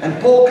to do.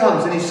 And Paul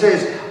comes and he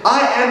says, I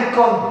am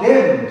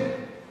condemned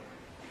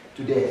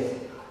to death.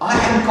 I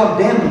am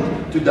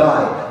condemned to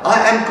die.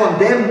 I am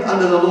condemned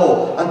under the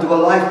law unto a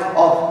life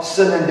of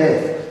sin and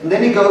death. And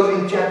then he goes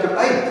in chapter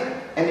 8.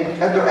 And in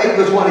chapter 8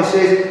 verse 1 he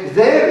says,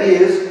 there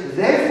is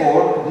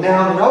therefore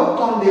now no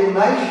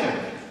condemnation.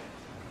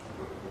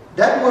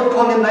 That word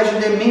condemnation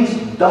there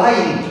means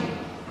dying,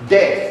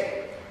 death.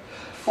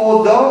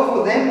 For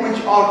them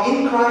which are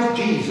in Christ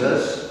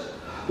Jesus,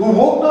 who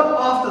walk not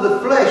after the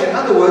flesh, in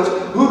other words,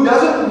 who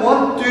doesn't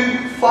want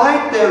to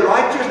fight their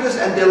righteousness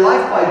and their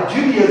life by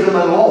Judaism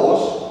and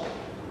laws,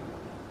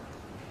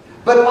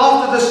 but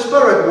after the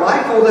Spirit.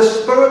 Why? For the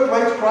Spirit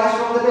raised Christ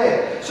from the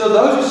dead. So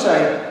those who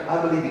say, I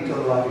believe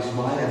eternal life is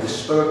mine, and the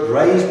Spirit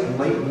raised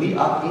me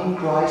up in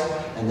Christ,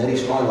 and that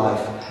is my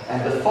life.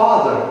 And the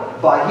Father,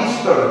 by His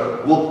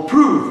Spirit, will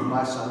prove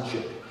my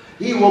sonship.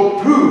 He will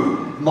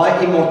prove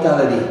my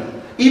immortality.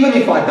 Even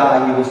if I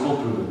die, He will still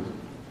prove it.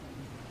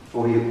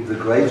 For the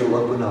graves will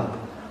open up.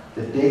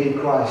 The dead in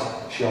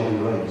Christ shall be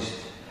raised.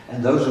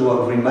 And those who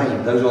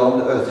remain, those who are on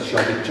the earth,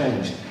 shall be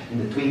changed in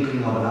the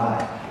twinkling of an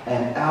eye.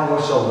 And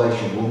our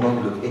salvation will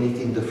not look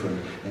anything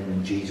different than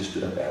when Jesus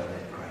stood up out of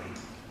that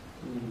grave.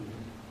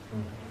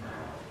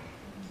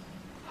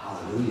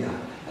 Hallelujah.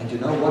 And you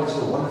know what's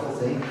the wonderful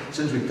thing?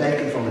 Since we've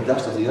taken from the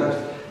dust of the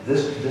earth,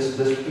 this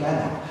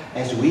planet,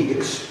 as we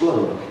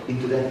explode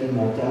into that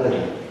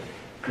immortality,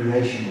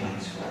 creation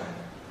waits for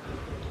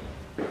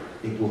it.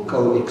 It will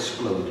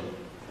co-explode.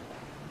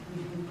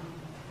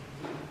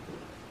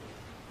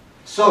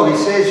 So he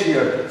says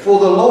here, for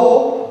the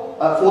law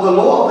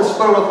of the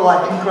Spirit of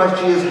life in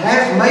Christ Jesus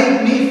has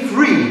made me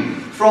free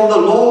from the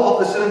law of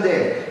the sin and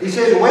death. He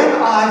says, when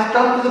I've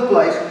come to the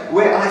place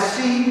where I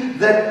see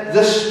that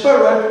the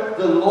Spirit,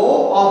 the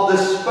law of the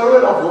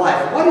Spirit of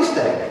life, what is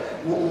that?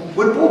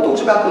 When Paul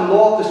talks about the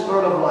law of the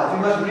Spirit of life,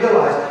 you must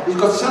realize he's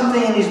got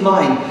something in his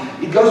mind.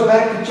 It goes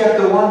back to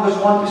chapter 1,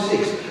 verse 1 to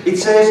 6. It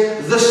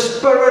says, the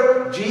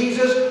Spirit,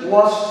 Jesus,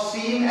 was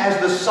seen as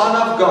the Son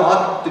of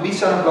God. To be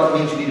Son of God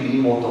means you need to be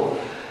immortal.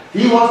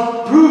 He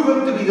was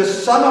proven to be the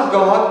Son of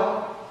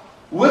God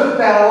with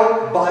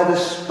power by the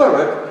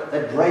Spirit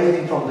that raised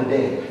Him from the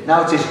dead.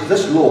 Now it says,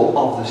 this law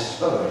of the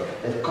Spirit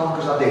that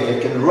conquers our death,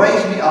 that can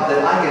raise me up,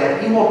 that I can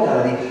have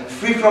immortality,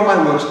 free from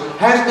my works,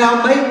 has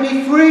now made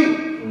me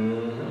free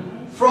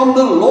from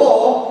the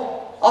law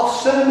of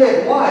sin and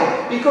death.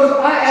 Why? Because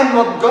I am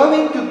not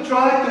going to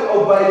try to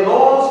obey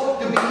laws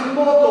to be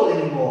immortal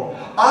anymore.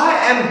 I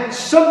am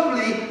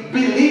simply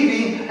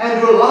believing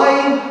and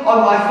relying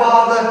on my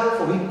Father,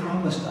 for He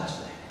promised us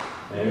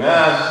that.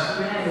 Amen.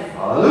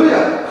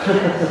 Hallelujah.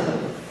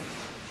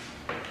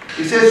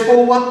 He says,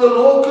 for what the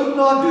law could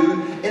not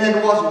do, and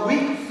it was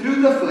weak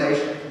through the flesh,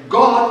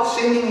 God,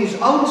 sending His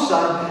own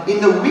Son in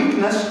the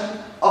weakness,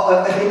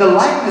 in the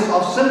likeness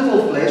of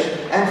sinful flesh,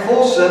 and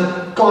for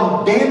sin,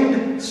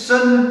 condemned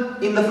sin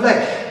in the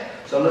flesh.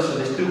 So listen,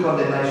 there's two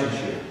condemnations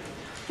here.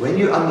 When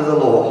you're under the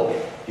law,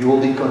 you will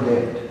be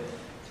condemned.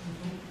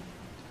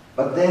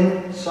 But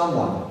then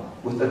someone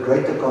with a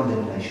greater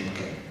condemnation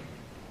came.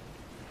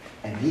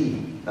 And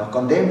He, now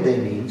condemned there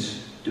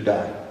means to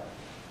die.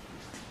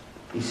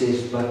 He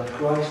says, but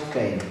Christ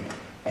came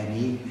and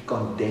He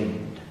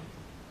condemned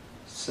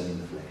sin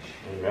in the flesh.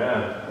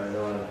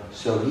 Amen.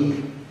 So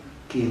He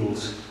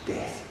kills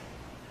death.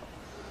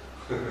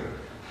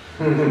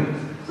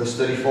 Verse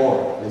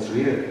 34, let's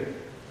read it.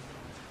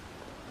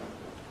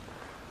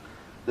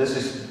 This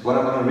is what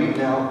I'm going to read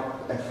now.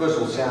 At first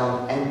will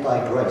sound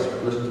anti-grace,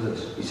 but listen to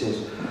this. He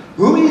says,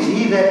 who is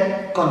He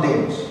that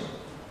condemns?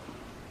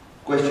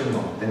 Question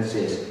mark. Then it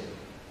says,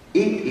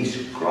 it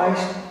is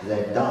Christ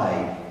that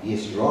died,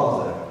 yes,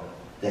 rather,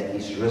 that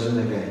is risen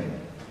again,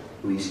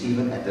 who is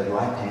even at the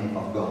right hand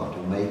of God,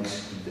 who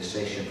makes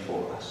intercession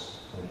for us.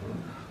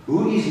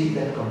 Who is He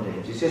that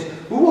condemns? He says,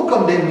 who will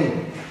condemn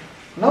me?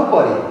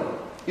 Nobody.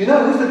 You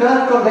know who's the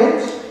guy who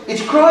condemns?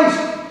 It's Christ.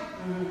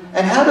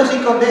 And how does He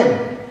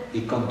condemn?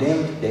 He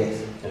condemned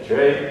death. That's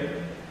right.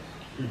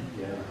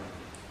 Yeah.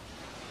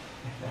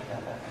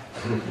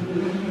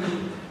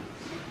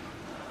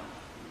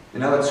 You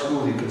know, at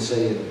school you can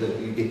say that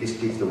you get these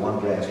kids the one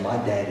grasp. My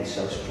dad is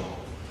so strong.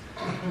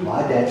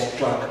 My dad's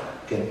truck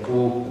can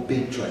pull a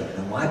big trailer.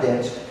 And my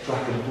dad's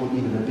truck can pull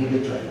even a bigger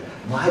trailer.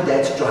 My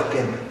dad's truck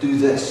can do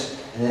this.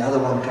 And the other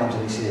one comes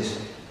and he says,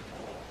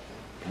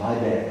 my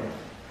dad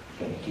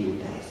can kill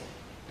death.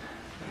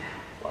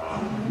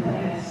 Wow.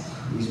 Yes.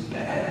 He's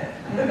bad.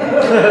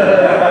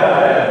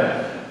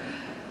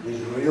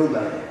 He's real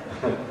bad.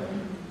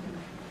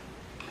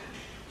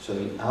 So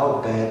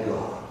our bad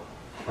God,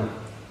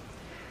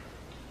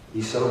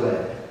 He's so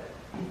bad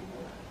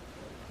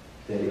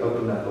that He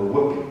opened up a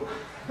whooping.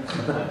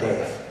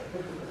 Death.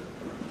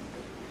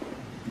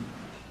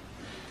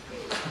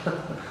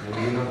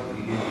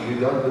 You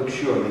don't look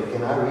sure.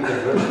 Can I read a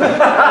verse?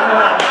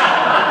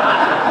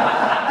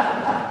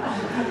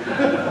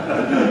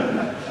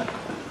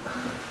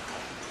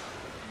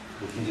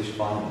 If you just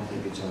find it, I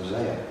think it's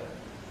Hosea.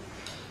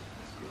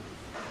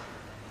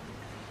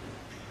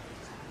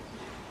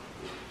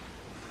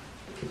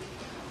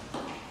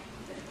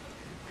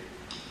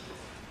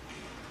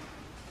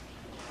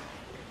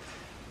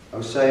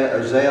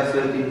 Hosea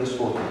 13 verse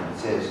 14. It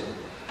says,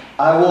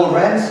 I will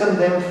ransom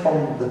them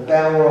from the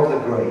power of the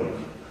grave.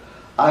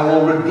 I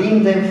will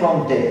redeem them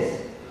from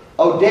death.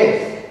 O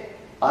death,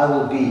 I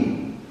will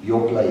be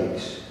your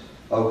plagues.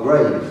 O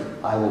grave,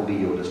 I will be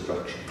your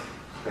destruction.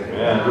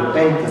 And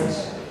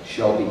repentance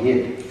shall be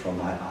hid from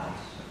my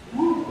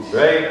eyes.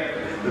 Great.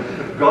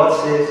 God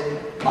says,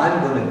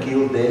 I'm going to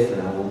kill death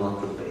and I will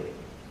not repent.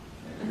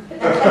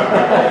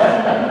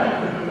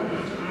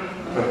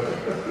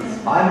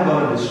 I'm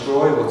going to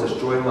destroy what's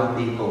destroying my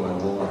people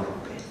and I will not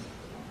repent.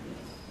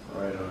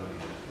 Right on.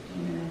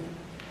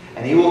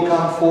 And he will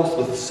come forth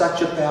with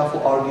such a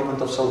powerful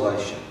argument of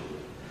salvation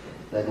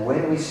that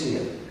when we see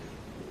it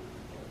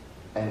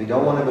and we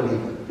don't want to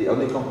believe it, the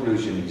only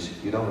conclusion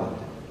is you don't want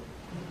it.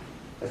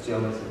 That's the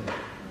only thing.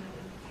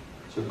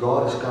 So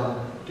God has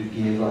come to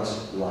give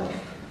us life.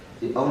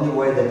 The only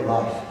way that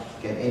life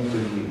can enter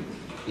you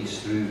is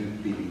through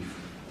belief.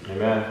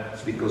 Amen.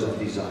 It's because of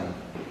design.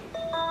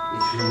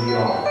 It's who we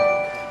are.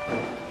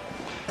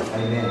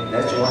 Amen.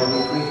 That's why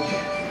we preach.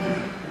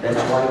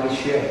 That's why we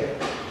share.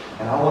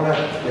 And I want to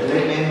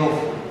let me end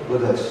off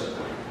with this.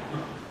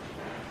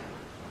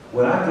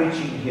 When I'm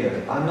preaching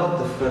here, I'm not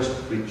the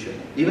first preacher.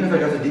 Even if I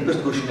go to the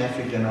deepest bush in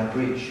Africa and I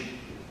preach,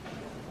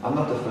 I'm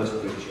not the first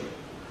preacher.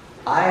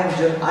 I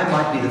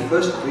might be the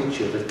first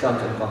preacher that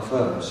comes and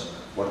confirms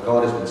what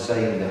God has been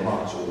saying in their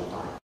hearts all the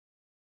time.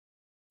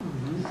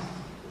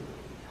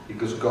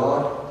 Because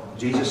God,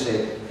 Jesus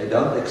said, they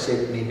don't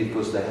accept me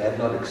because they have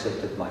not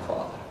accepted my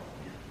Father.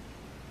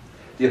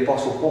 The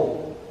Apostle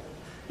Paul,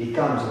 he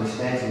comes and he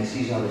stands and he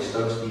sees how they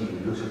stone Stephen,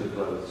 he looks at the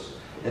clothes.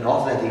 Then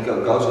after that he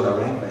goes on a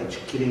rampage,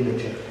 killing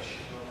the church.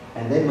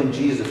 And then when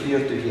Jesus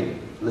appeared to him,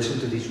 listen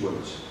to these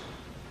words.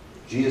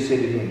 Jesus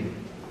said to him,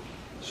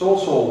 Saul,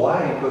 Saul,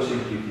 why are you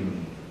persecuting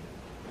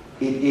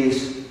me? It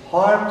is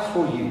hard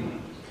for you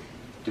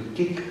to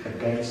kick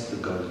against the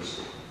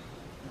goads.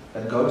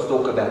 And goads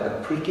talk about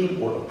a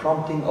pricking or a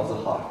prompting of the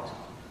heart.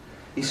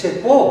 He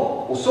said,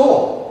 Paul, or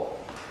Saul,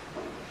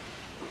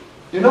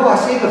 I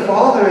see the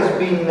Father has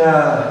been,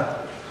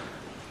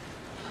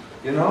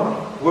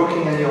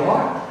 working in your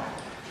heart.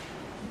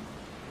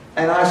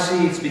 And I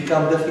see it's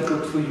become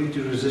difficult for you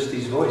to resist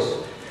His voice.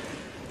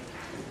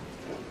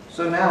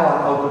 So now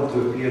I'm open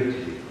to appear to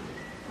you.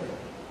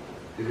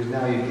 Because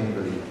now you can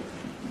believe.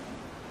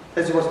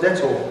 That's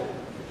all.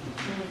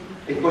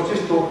 It was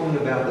just talking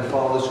about the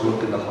Father's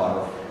work in the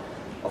heart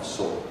of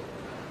Saul.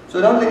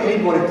 So don't let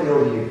anybody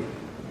tell you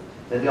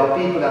that there are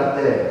people out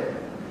there,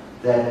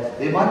 that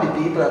there might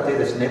be people out there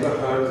that's never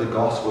heard the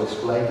gospel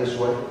explained this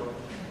way.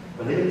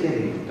 But let me tell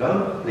you,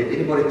 don't let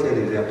anybody tell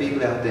you there are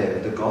people out there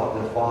that the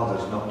Father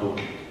is not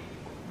talking to.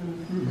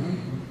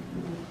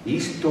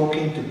 He's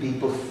talking to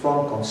people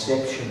from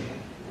conception.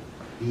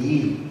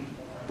 He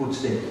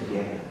puts them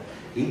together.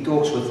 He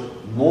talks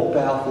with more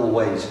powerful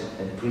ways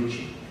than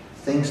preaching.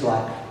 Things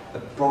like a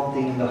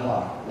prompting in the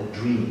heart, a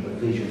dream, a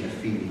vision, a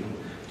feeling.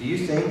 Do you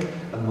think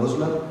a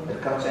Muslim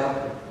that cuts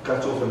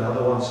off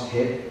another one's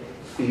head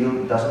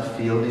doesn't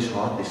feel in his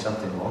heart there's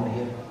something wrong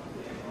here?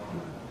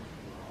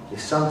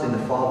 There's something the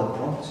Father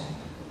prompts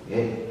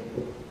him.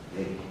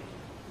 Yeah.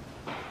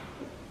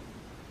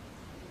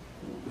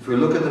 If we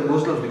look at the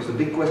Muslims, because the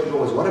big question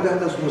always, what about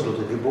those Muslims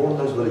that are born in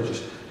those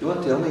villages? You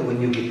want to tell me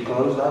when you get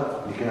closed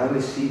up, you can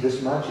only see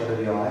this much out of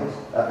your eyes,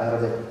 out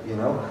of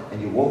that,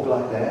 and you walk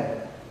like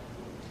that,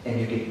 and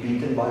you get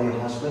beaten by your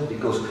husband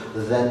because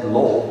that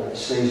law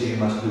says you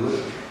must do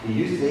it? Do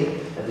you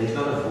think that there's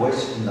not a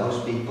voice in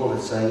those people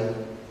that say,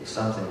 there's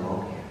something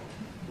wrong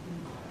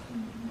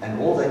here? And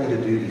all they need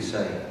to do is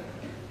say,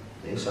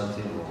 there's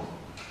something wrong.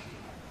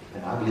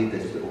 And I believe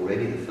that's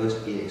already the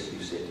first yes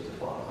you said to the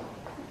Father.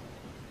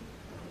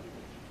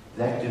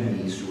 That to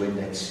me is when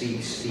that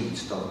seed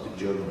starts to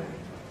germinate.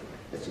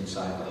 That's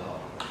inside the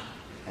heart.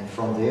 And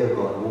from there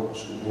God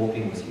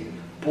walking with you.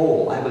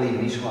 Paul, I believe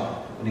in his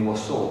heart, when he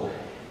was Saul,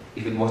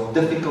 if it was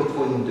difficult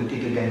for him to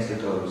kick against the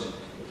goads,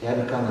 he had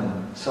to come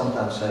and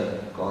sometimes say,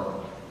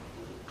 God,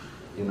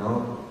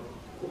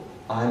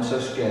 I'm so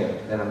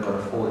scared that I'm going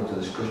to fall into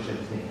this Christian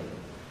thing.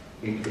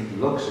 It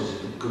looks as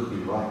if it could be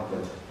right,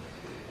 but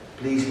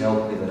please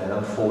help me that I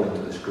don't fall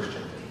into this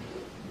Christian thing.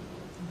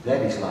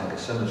 That is like a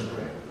sinner's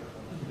prayer.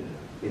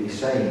 It is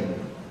saying,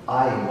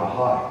 I in my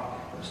heart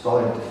am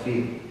starting to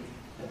feel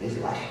that there's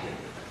life here.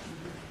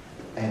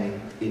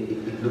 And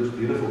it looks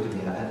beautiful to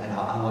me. And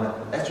I want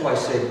to, that's why I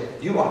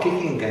said, you are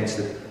kicking against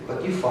it,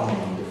 but you find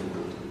it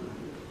difficult to do.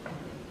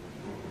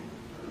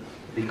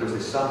 Because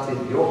there's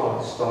something, your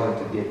heart is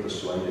starting to get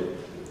persuaded.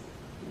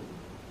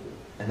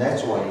 And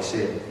that's why he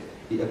said,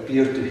 he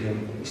appeared to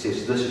him, he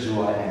says, this is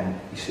who I am.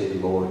 He said,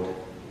 Lord.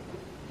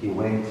 He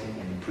went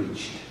and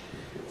preached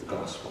the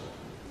gospel.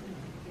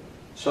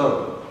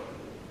 So,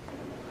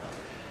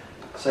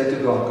 say to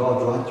God,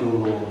 God, write your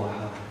law in my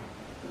heart.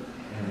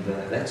 And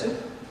that's it.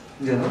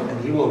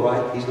 And He will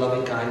write His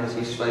loving kindness,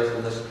 His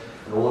faithfulness,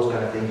 and all those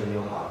kind of things in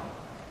your heart.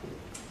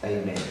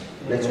 Amen.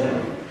 Let's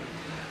pray.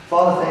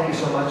 Father, thank you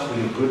so much for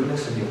your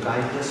goodness and your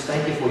kindness.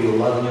 Thank you for your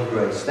love and your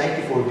grace. Thank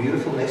you for a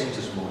beautiful message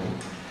this morning.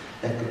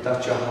 that could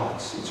touch our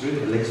hearts. It's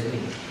really blessed me.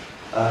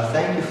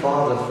 Thank you,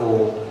 Father,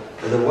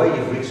 for the way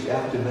you've reached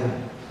out to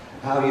man,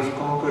 how you've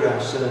conquered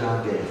our sin and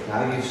our death,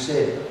 how you've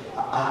said,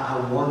 I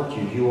want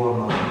you, you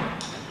are mine,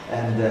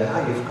 and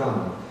how you've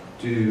come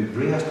to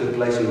bring us to a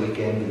place where we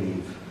can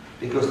believe,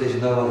 because there's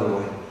no other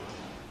way.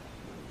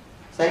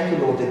 Thank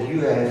you, Lord, that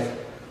you have,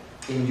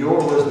 in your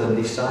wisdom,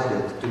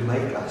 decided to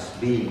make us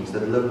beings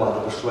that live by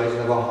the persuasion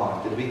of our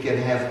heart, that we can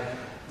have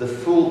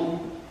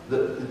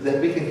that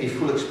we can give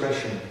full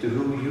expression to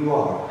who you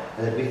are,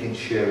 and that we can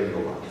share in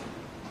your life.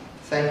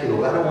 Thank you,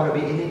 Lord. I don't want to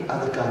be any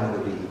other kind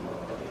of a being.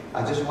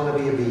 I just want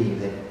to be a being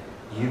that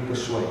you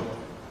persuade,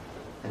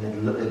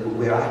 and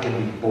where I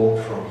can be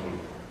born from you.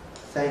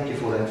 Thank you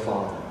for that,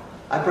 Father.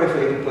 I pray for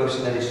every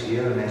person that is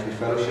here, and as we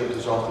fellowship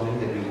this afternoon,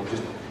 that we will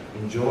just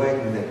enjoy it,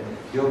 and that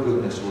your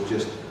goodness will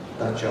just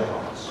touch our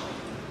hearts.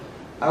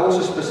 I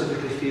also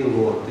specifically feel,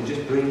 Lord, to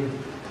just bring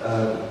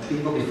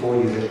people before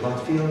you that might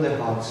feel in their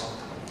hearts,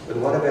 but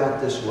what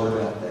about this, what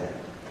about that?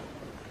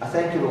 I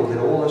thank you, Lord, that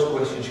all those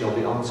questions shall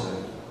be answered.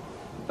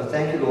 But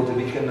thank you, Lord, that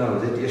we can know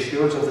that the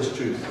assurance of this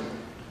truth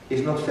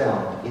is not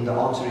found in the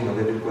answering of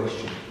every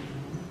question,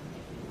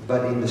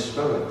 but in the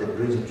Spirit that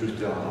brings the truth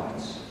to our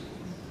hearts.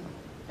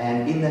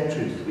 And in that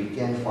truth, we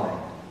can find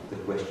the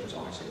questions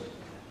answered.